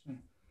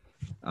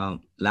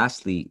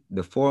 Lastly,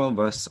 the four of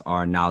us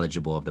are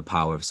knowledgeable of the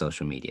power of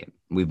social media.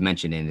 We've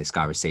mentioned it in this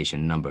conversation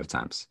a number of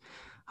times.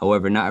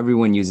 However, not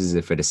everyone uses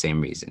it for the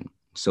same reason.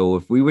 So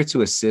if we were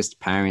to assist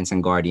parents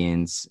and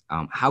guardians,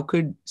 how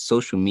could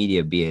social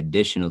media be an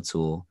additional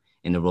tool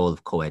in the role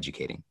of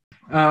co-educating?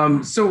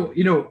 One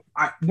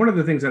of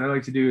the things that I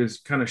like to do is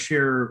kind of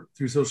share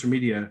through social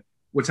media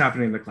what's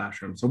happening in the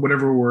classroom. So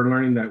whatever we're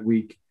learning that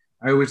week,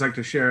 I always like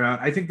to share out.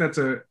 I think that's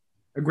a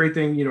great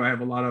thing. I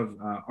have a lot of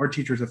art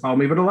teachers that follow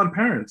me, but a lot of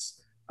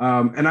parents.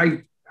 And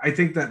I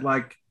think that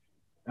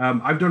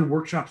I've done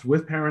workshops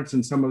with parents,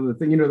 and some of the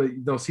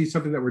things, they'll see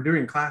something that we're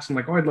doing in class and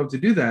like, oh, I'd love to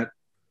do that.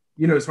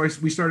 So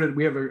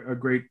we have a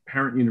great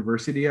parent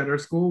university at our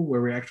school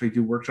where we actually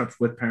do workshops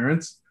with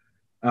parents.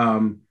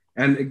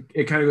 And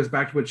it kind of goes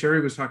back to what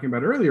Sherry was talking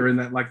about earlier, in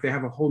that they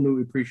have a whole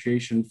new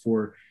appreciation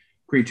for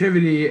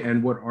creativity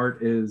and what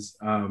art is.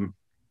 So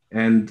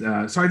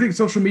I think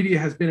social media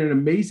has been an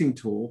amazing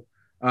tool.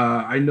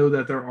 I know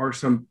that there are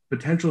some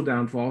potential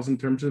downfalls in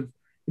terms of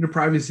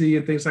privacy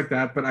and things like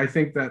that, but I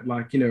think that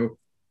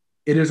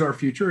it is our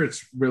future.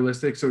 It's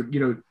realistic. So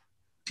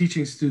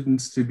teaching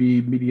students to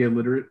be media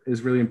literate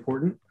is really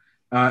important,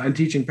 and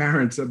teaching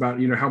parents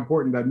about how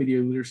important that media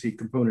literacy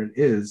component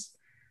is.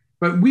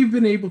 But we've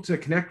been able to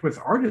connect with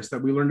artists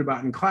that we learned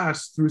about in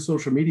class through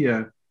social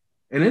media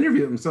and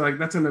interview them. So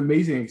that's an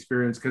amazing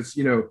experience, because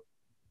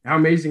how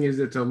amazing is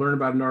it to learn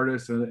about an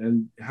artist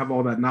and have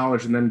all that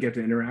knowledge and then get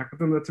to interact with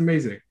them? That's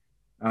amazing.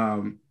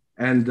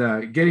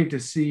 Getting to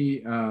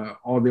see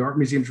all the art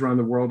museums around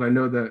the world. I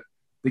know that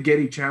the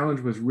Getty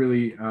Challenge was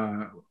really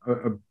a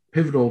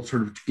pivotal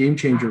sort of game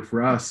changer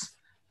for us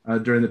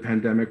during the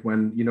pandemic,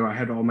 when I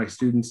had all my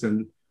students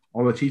and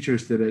all the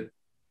teachers did it,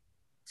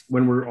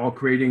 when we're all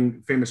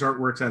creating famous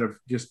artworks out of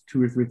just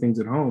 2 or 3 things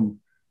at home.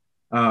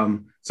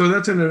 So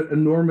that's an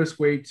enormous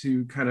way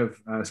to kind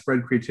of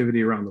spread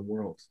creativity around the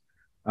world.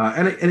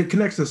 And it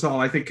connects us all.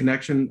 I think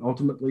connection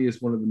ultimately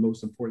is one of the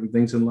most important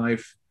things in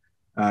life.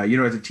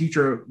 As a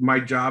teacher, my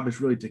job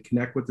is really to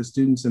connect with the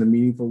students in a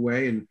meaningful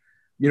way. And,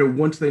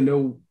 once they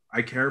know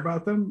I care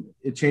about them,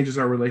 it changes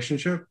our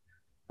relationship.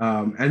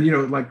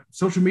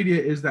 Social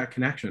media is that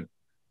connection.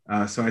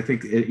 So I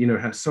think it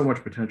has so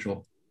much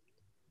potential.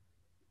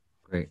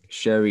 Great.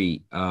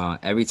 Sherry,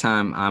 every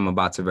time I'm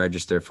about to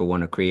register for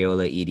one of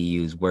Crayola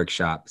EDU's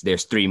workshops,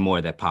 there's 3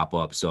 more that pop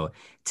up. So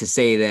to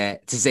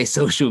say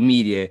social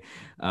media,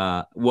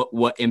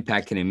 what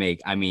impact can it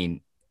make? I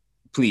mean,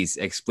 please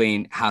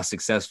explain how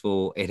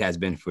successful it has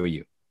been for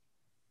you.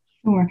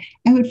 Sure.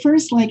 I would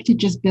first like to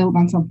just build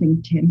on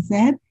something Tim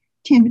said.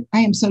 Tim, I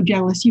am so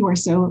jealous. You are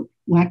so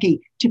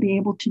lucky to be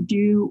able to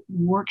do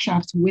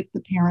workshops with the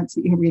parents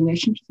that you have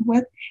relationships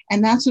with.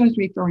 And that's what I was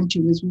referring to,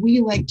 is we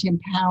like to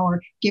empower,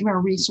 give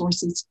our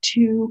resources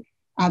to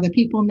the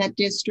people in that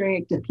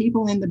district, the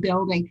people in the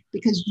building,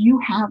 because you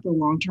have the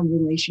long-term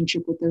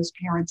relationship with those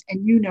parents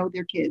and you know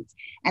their kids.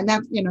 And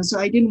that's, so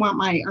I didn't want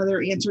my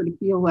other answer to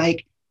feel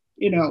like,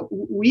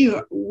 we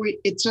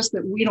it's just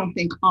that we don't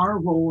think our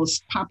role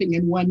is popping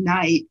in one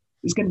night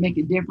is going to make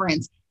a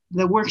difference.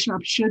 The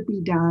workshop should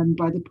be done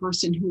by the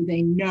person who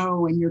they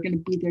know, and you're going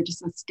to be there to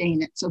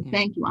sustain it. So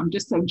thank you. I'm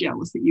just so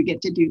jealous that you get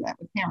to do that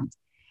with parents.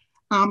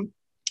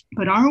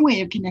 But our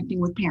way of connecting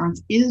with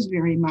parents is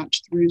very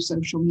much through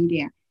social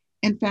media.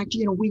 In fact,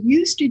 we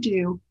used to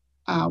do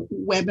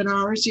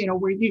webinars,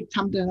 where you'd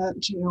come to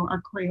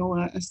our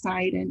Crayola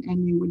site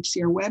and you would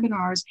see our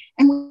webinars.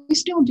 And we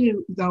still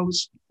do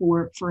those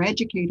for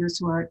educators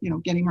who are,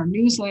 getting our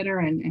newsletter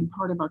and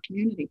part of our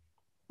community.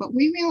 But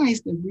we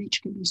realized the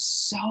reach can be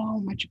so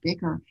much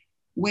bigger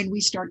when we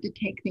start to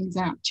take things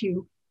out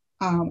to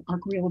our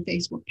Crayola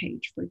Facebook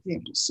page, for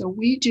example. So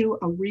we do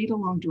a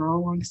read-along,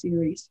 draw-along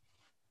series,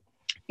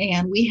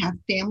 and we have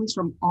families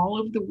from all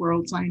over the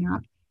world sign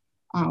up.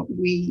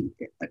 We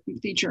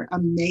feature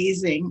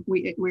amazing,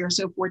 we are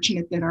so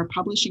fortunate that our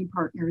publishing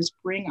partners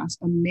bring us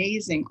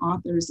amazing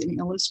authors and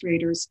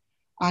illustrators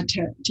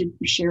to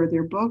share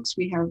their books.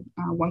 We have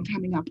one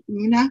coming up,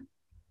 Una,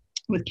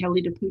 with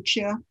Kelly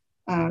DiPuccia,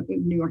 the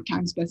New York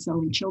Times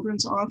bestselling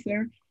children's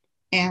author,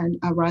 and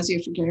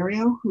Razia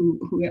Figueroa,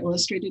 who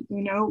illustrated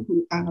Uno,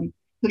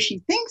 who she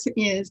thinks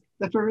is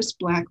the first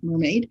Black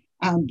mermaid.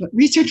 But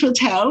research will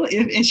tell,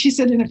 and she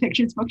said in a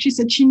pictures book, she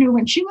said she knew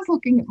when she was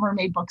looking at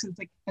mermaid books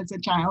as a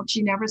child,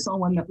 she never saw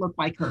one that looked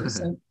like her.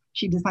 So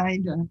she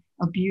designed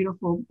a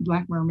beautiful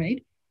Black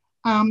mermaid.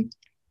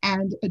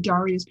 And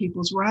Darius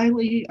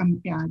Peoples-Riley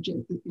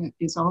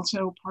is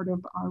also part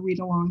of our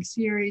read-along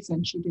series,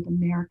 and she did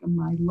America,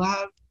 My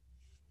Love,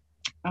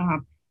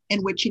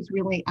 in which she's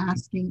really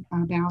asking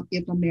about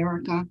if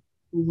America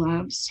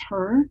loves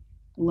her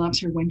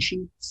when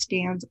she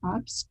stands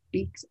up,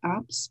 speaks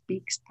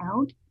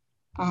out,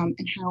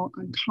 and how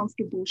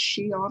uncomfortable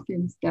she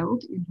often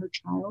felt in her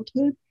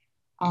childhood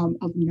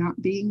of not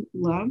being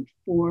loved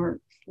for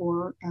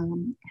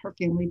her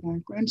family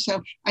background.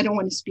 So I don't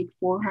want to speak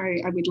for her.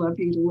 I would love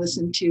you to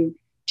listen to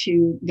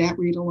that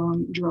read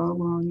along, draw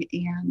along,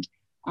 and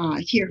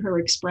hear her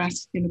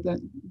express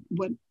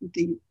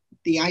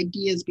the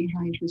ideas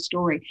behind her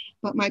story.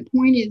 But my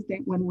point is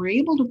that when we're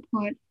able to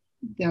put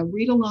the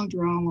read along,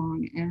 draw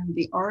along, and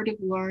the art of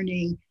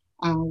learning,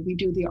 we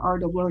do the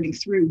art of learning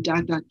through ...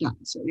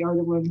 So the art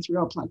of learning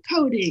through applied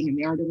coding, and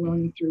the art of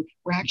learning through,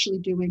 we're actually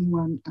doing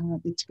one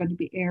that's going to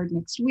be aired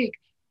next week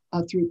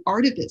through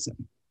artivism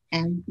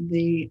and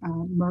the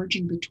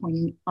merging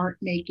between art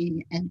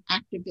making and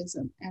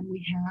activism. And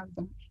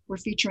we're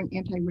featuring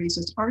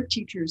anti-racist art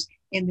teachers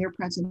in their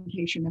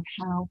presentation of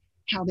how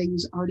they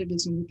use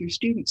artivism with their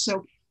students.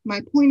 So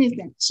my point is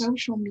that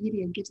social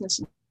media gives us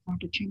an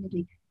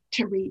opportunity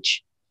to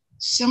reach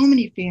so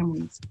many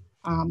families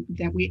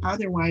that we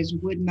otherwise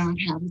would not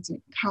have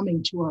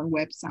coming to our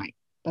website.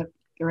 But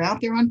they're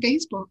out there on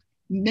Facebook.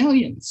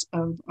 Millions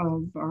of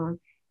our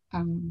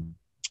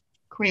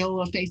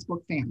Crayola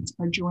Facebook fans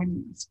are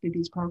joining us for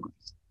these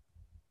programs.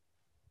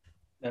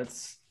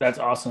 That's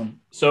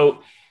awesome.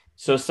 So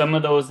some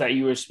of those that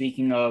you were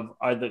speaking of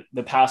are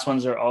the past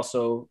ones are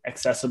also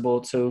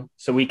accessible to,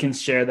 so we can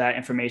share that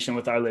information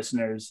with our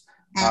listeners.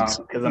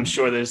 Because I'm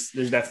sure there's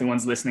definitely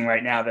ones listening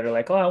right now that are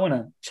like, oh, I want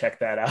to check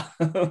that out.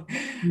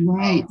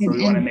 Right. So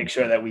we want to make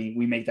sure that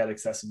we make that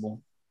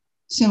accessible.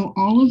 So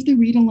all of the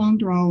read-along,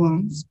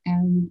 draw-alongs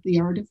and the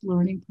Art of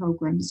Learning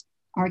programs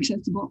are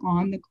accessible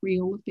on the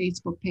Crayola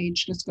Facebook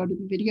page. Just go to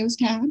the videos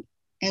tab,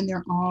 and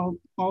they're all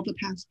the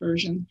past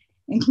versions,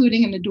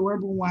 including an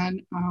adorable one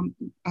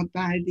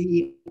by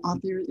the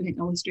authors and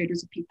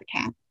illustrators of Pete the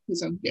Cat,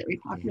 who's a very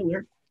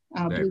popular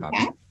blue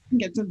cat,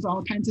 gets into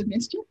all kinds of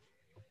mischief.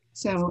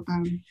 So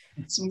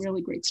some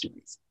really great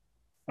stories.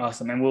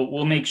 Awesome. And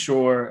we'll make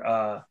sure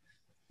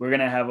we're going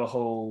to have a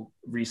whole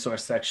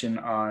resource section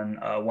on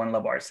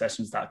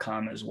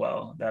oneloveartsessions.com as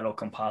well. That'll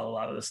compile a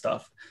lot of the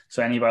stuff.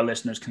 So any of our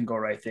listeners can go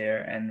right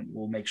there, and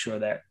we'll make sure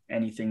that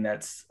anything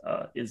that's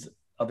is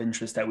of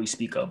interest that we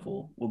speak of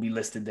will be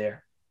listed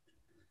there.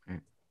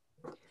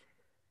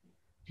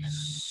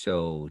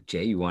 So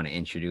Jay, you want to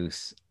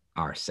introduce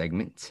our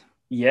segment?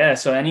 Yeah,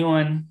 so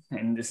anyone,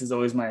 and this is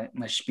always my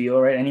spiel,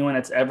 right? Anyone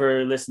that's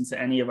ever listened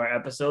to any of our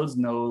episodes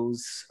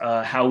knows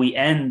how we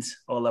end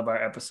all of our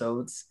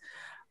episodes.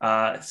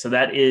 So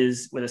that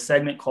is with a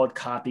segment called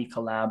Copy,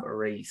 Collab,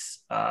 Erase.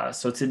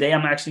 So today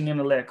I'm actually going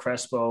to let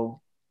Crespo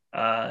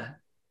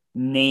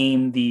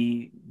name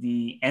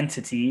the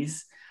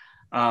entities.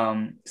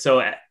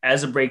 So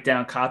as a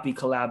breakdown, Copy,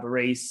 Collab,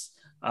 Erase,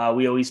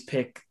 we always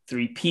pick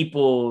 3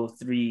 people,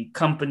 3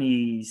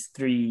 companies,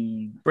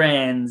 3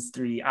 brands,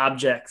 3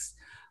 objects.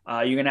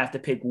 You're going to have to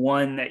pick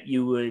one that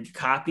you would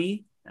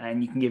copy,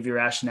 and you can give your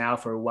rationale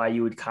for why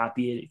you would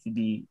copy it. It could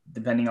be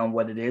depending on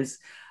what it is.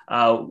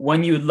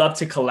 One you would love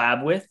to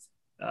collaborate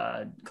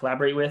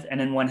with, and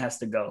then one has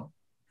to go.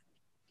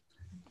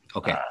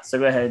 Okay. So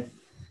go ahead.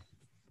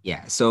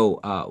 Yeah.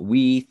 So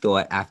we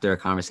thought after a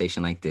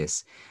conversation like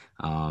this,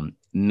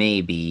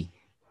 maybe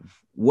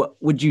what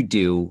would you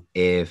do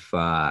if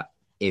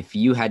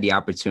you had the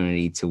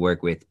opportunity to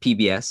work with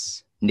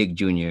PBS, Nick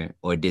Jr.,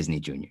 or Disney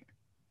Jr.?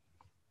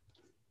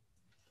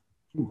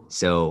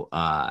 So,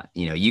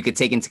 you could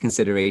take into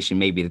consideration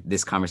maybe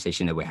this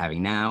conversation that we're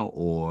having now,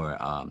 or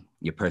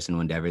your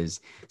personal endeavors.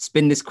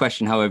 Spin this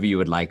question however you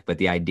would like, but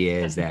the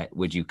idea is that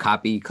would you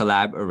copy,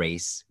 collab,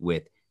 erase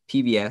with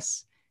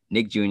PBS,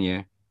 Nick Jr.,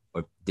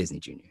 or Disney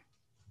Jr.?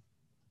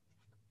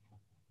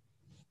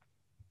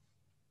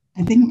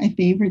 I think my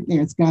favorite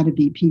there's got to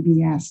be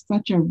PBS.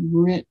 Such a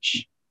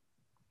rich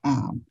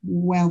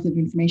wealth of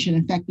information.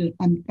 In fact, a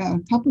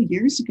couple of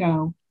years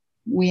ago,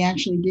 we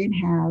actually did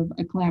have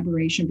a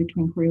collaboration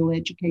between Crayola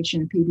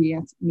Education and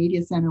PBS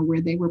Media Center,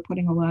 where they were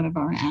putting a lot of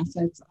our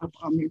assets up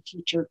on their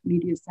teacher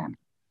media center.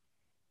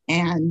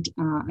 And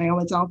I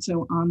was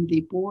also on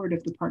the board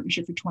of the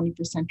Partnership for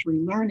 21st Century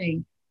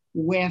Learning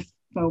with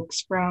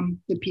folks from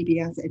the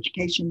PBS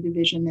Education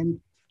Division, and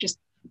just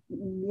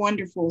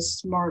wonderful,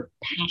 smart,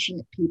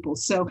 passionate people.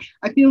 So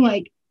I feel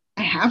like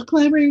I have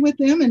collaborated with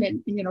them, and at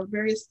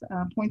various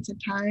points in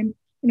time,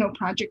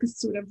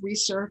 projects sort of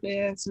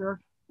resurface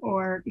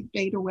or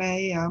fade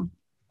away.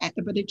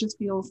 But it just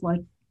feels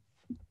like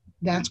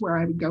that's where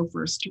I would go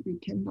first to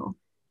rekindle.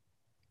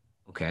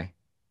 Okay.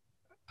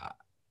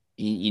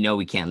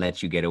 We can't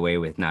let you get away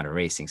with not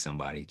erasing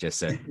somebody, just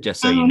so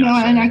you know. No,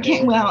 and I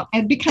can't. Well,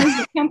 and because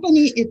the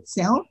company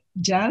itself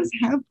does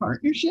have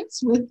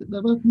partnerships with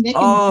Nick.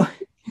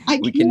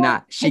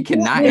 She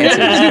cannot answer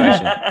this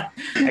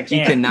question.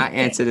 She cannot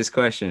answer this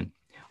question.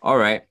 All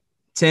right,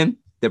 Tim,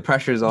 the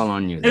pressure is all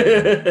on you.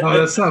 Oh,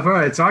 that's tough. All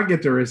right, so I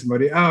get to erase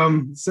somebody.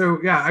 So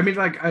yeah, I mean,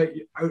 like,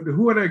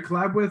 who would I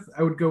collab with?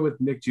 I would go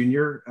with Nick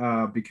Jr.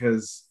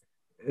 Because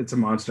it's a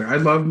monster. I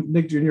love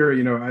Nick Jr.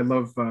 I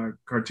love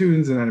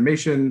cartoons and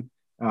animation.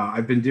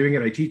 I've been doing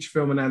it. I teach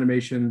film and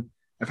animation.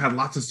 I've had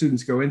lots of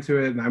students go into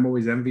it, and I'm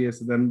always envious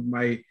of them.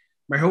 My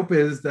hope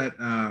is that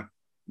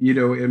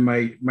in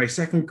my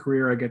second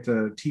career, I get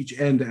to teach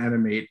and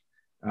animate.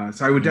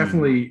 So I would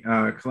definitely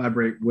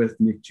collaborate with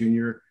Nick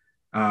Jr.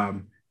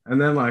 And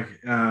then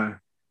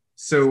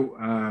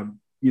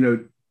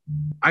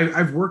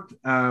I've worked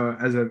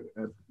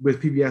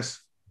with PBS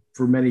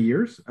for many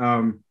years.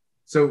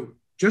 So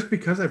just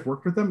because I've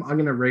worked with them, I'm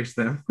going to erase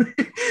them.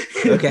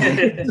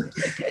 Okay.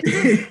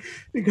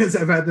 Because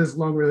I've had this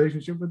long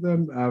relationship with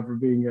them for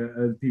being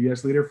a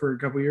PBS leader for a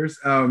couple of years.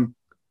 And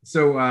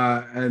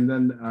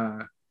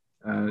then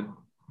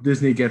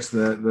Disney gets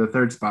the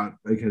third spot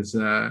because,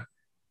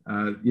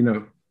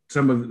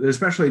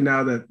 especially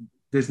now that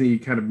Disney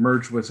kind of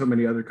merged with so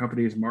many other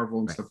companies, Marvel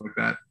and stuff like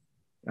that.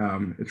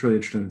 It's really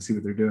interesting to see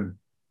what they're doing.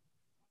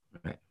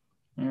 Right.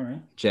 All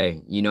right.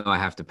 Jay, I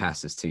have to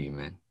pass this to you,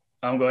 man.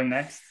 I'm going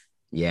next.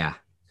 Yeah.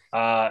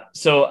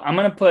 So I'm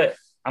gonna put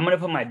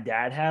my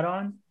dad hat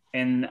on,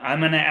 and I'm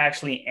gonna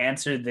actually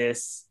answer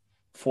this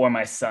for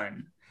my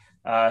son.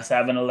 So I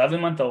have an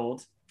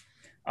 11-month-old,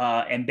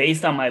 and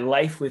based on my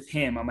life with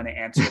him, I'm gonna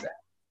answer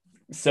that.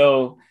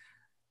 So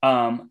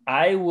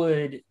I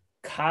would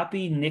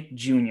copy Nick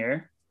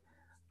Jr.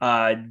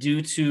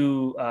 Due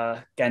to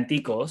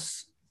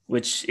Canticos,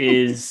 which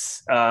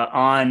is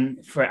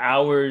on for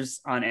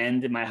hours on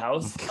end in my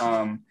house.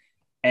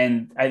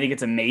 And I think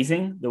it's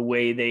amazing the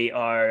way they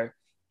are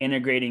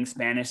integrating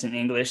Spanish and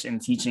English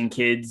and teaching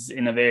kids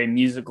in a very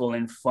musical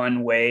and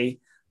fun way,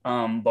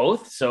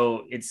 both.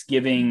 So it's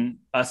giving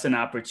us an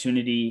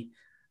opportunity.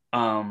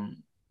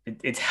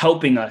 It's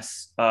helping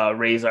us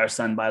raise our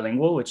son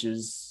bilingual, which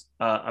is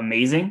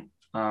amazing.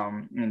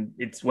 And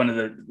it's one of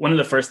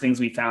the first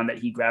things we found that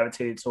he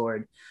gravitated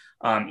toward,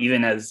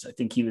 even as I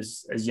think he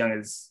was as young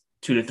as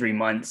 2 to 3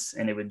 months,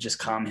 and it would just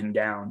calm him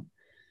down.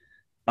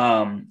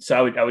 So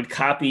I would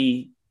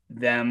copy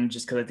them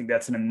just because I think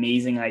that's an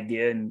amazing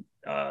idea and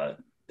a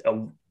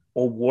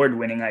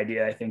award-winning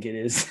idea. I think it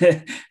is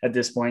at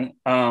this point.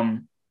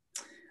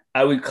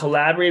 I would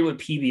collaborate with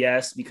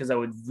PBS because I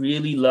would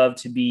really love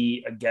to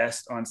be a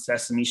guest on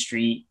Sesame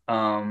Street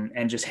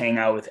and just hang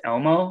out with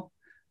Elmo.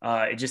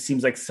 It just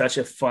seems like such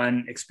a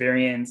fun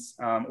experience.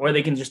 Or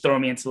they can just throw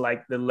me into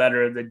like the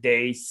letter of the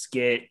day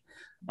skit.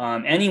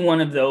 Any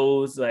one of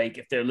those, like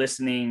if they're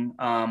listening,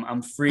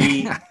 I'm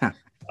free.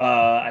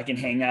 I can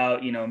hang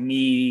out,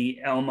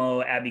 me,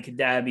 Elmo, Abby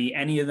Kadabi,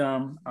 any of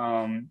them.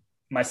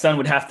 My son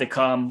would have to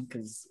come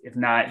because if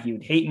not, he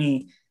would hate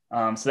me.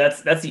 So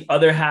that's the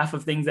other half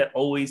of things that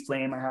always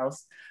play in my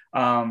house.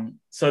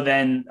 So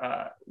then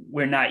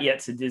we're not yet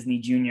to Disney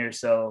Jr.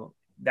 So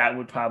that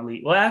would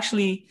probably, well,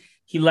 actually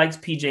he likes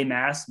PJ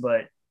Masks,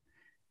 but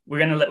we're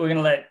going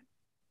to let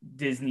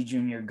Disney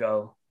Jr.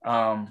 go.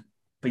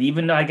 But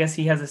even though I guess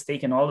he has a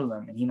stake in all of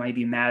them, and he might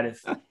be mad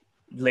if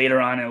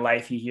later on in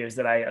life he hears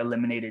that I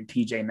eliminated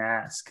PJ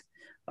Mask.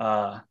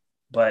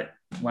 But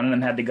one of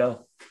them had to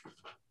go.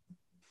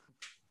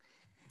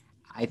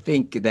 I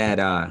think that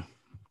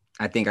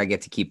I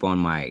get to keep on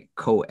my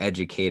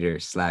co-educator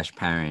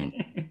 /parent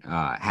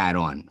hat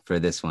on for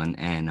this one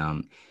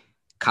and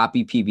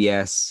copy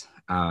PBS.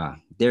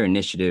 their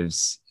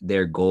initiatives,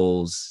 their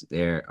goals,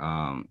 their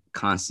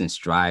constant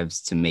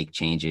strives to make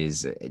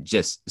changes,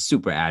 just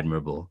super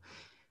admirable.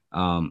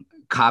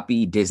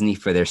 Copy Disney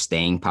for their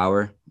staying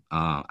power.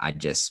 I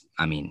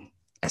mean,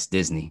 that's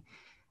Disney.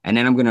 And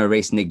then I'm going to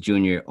erase Nick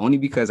Jr. only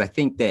because I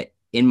think that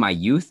in my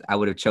youth, I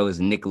would have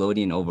chosen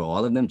Nickelodeon over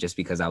all of them just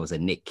because I was a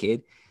Nick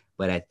kid.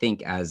 But I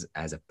think as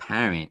a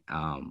parent,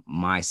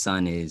 my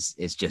son is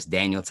just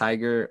Daniel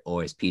Tiger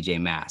or is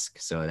PJ Mask.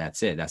 So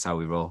that's it. That's how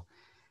we roll.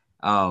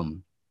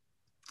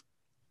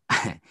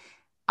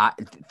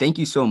 Thank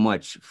you so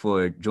much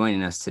for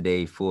joining us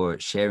today, for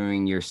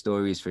sharing your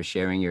stories, for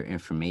sharing your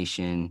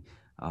information.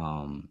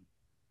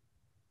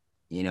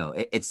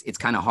 It's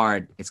kind of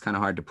hard. It's kind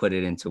of hard to put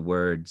it into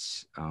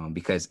words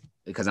because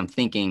I'm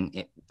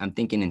thinking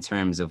in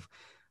terms of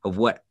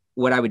what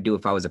I would do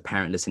if I was a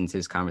parent listening to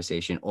this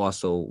conversation.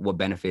 Also, what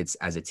benefits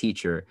as a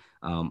teacher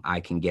I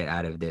can get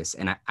out of this.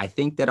 And I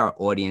think that our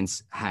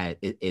audience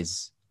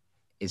is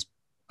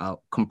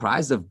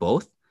comprised of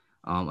both.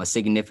 A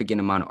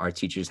significant amount of our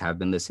teachers have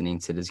been listening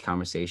to these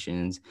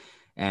conversations,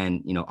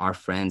 and our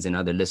friends and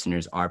other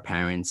listeners are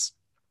parents.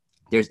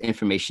 There's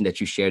information that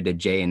you shared that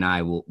Jay and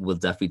I will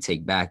definitely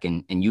take back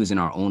and use in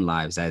our own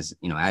lives as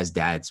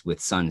dads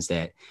with sons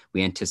that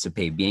we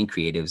anticipate being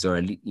creatives, or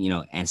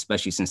and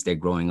especially since they're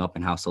growing up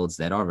in households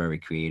that are very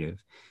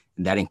creative.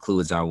 And that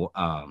includes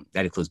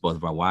both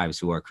of our wives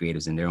who are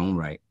creatives in their own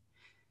right.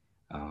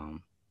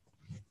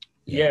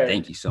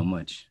 Thank you so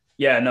much.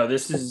 Yeah, no,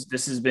 this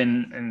has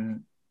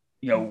been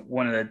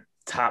one of the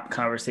top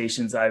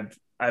conversations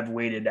I've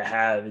waited to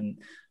have, and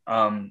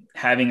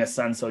having a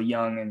son so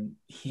young and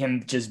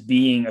him just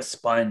being a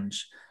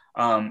sponge.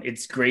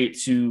 It's great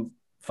to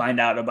find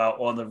out about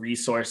all the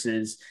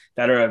resources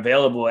that are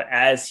available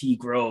as he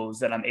grows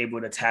that I'm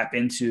able to tap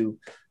into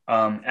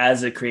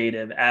as a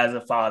creative, as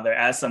a father,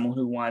 as someone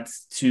who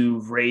wants to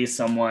raise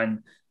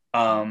someone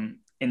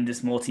in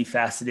this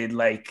multifaceted,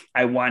 like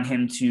I want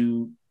him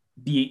to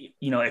be,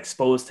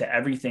 exposed to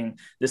everything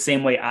the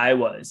same way I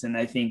was. And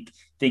I think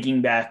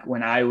thinking back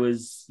when I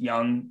was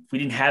young, we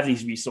didn't have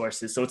these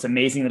resources. So it's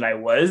amazing that I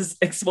was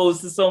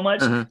exposed to so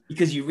much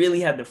because you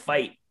really had to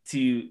fight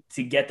to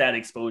get that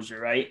exposure.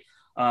 Right.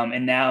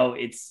 And now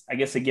it's, I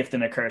guess, a gift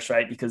and a curse,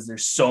 right? Because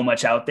there's so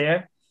much out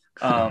there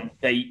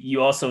that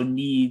you also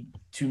need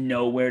to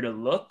know where to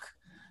look.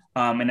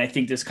 And I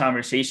think this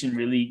conversation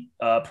really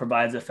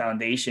provides a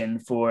foundation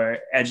for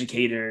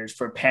educators,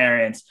 for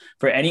parents,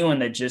 for anyone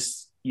that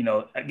just,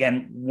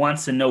 again,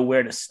 wants to know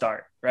where to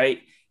start,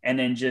 right? And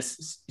then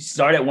just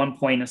start at one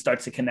point and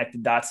start to connect the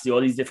dots to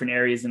all these different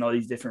areas and all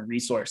these different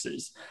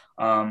resources.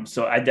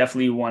 So I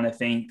definitely want to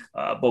thank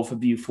both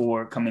of you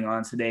for coming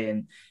on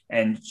today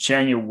and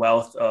sharing your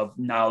wealth of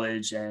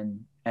knowledge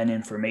and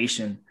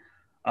information.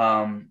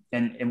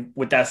 And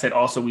with that said,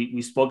 also,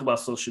 we spoke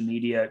about social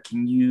media.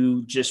 Can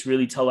you just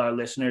really tell our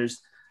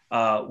listeners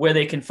where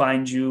they can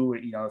find you,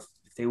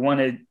 if they want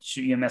to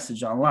shoot you a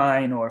message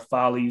online or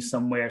follow you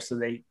somewhere so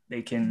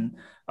they can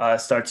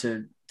start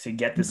to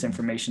get this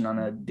information on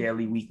a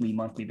daily, weekly,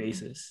 monthly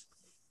basis?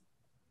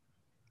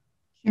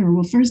 Sure.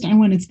 Well, first, I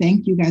want to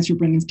thank you guys for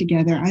bringing us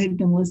together. I have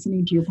been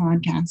listening to your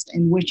podcast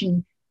and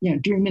wishing,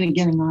 dreaming of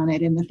getting on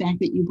it. And the fact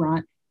that you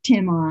brought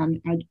Tim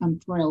on, I'm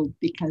thrilled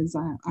because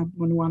I've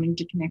been wanting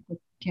to connect with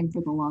Tim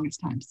for the longest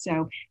time.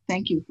 So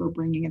thank you for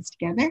bringing us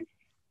together.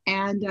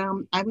 And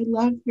I would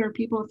love for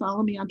people to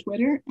follow me on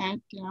Twitter at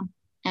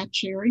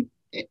Sherry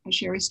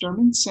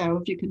Sturman. So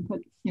if you can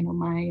put,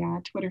 my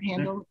Twitter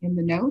handle in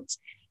the notes,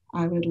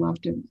 I would love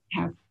to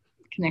have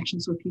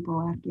connections with people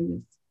after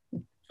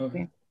this.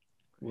 Okay,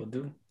 will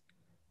do.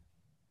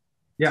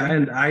 Yeah,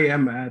 and I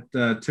am at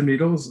Tim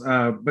Needles.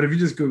 But if you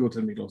just Google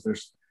Tim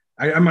Needles,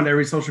 I'm on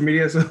every social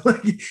media. So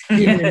you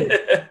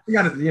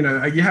got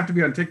to, you have to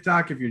be on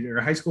TikTok if you're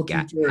a high school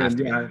teacher,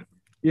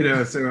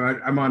 and so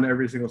I'm on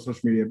every single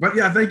social media. But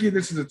yeah, thank you.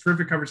 This is a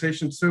terrific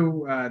conversation.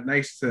 So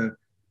nice to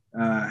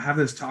have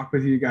this talk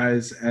with you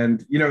guys,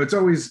 and it's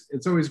always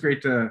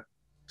great to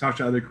talk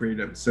to other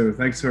creatives. So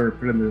thanks for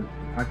putting the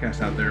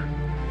podcast out there.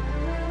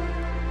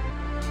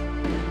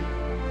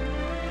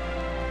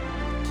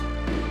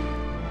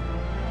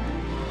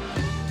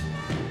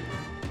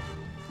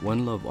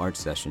 One Love Art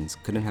Sessions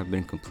couldn't have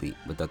been complete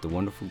without the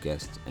wonderful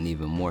guests, and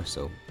even more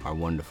so, our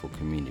wonderful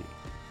community.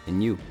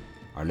 And you,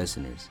 our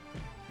listeners.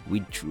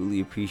 We'd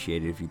truly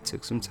appreciate it if you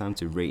took some time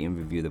to rate and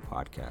review the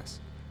podcast.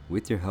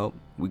 With your help,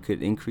 we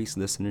could increase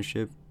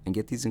listenership and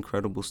get these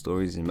incredible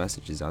stories and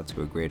messages out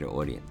to a greater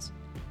audience.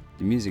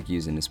 The music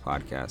used in this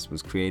podcast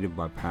was created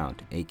by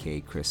Pound,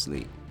 aka Chris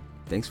Lee.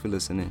 Thanks for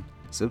listening.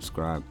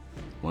 Subscribe.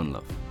 One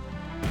love.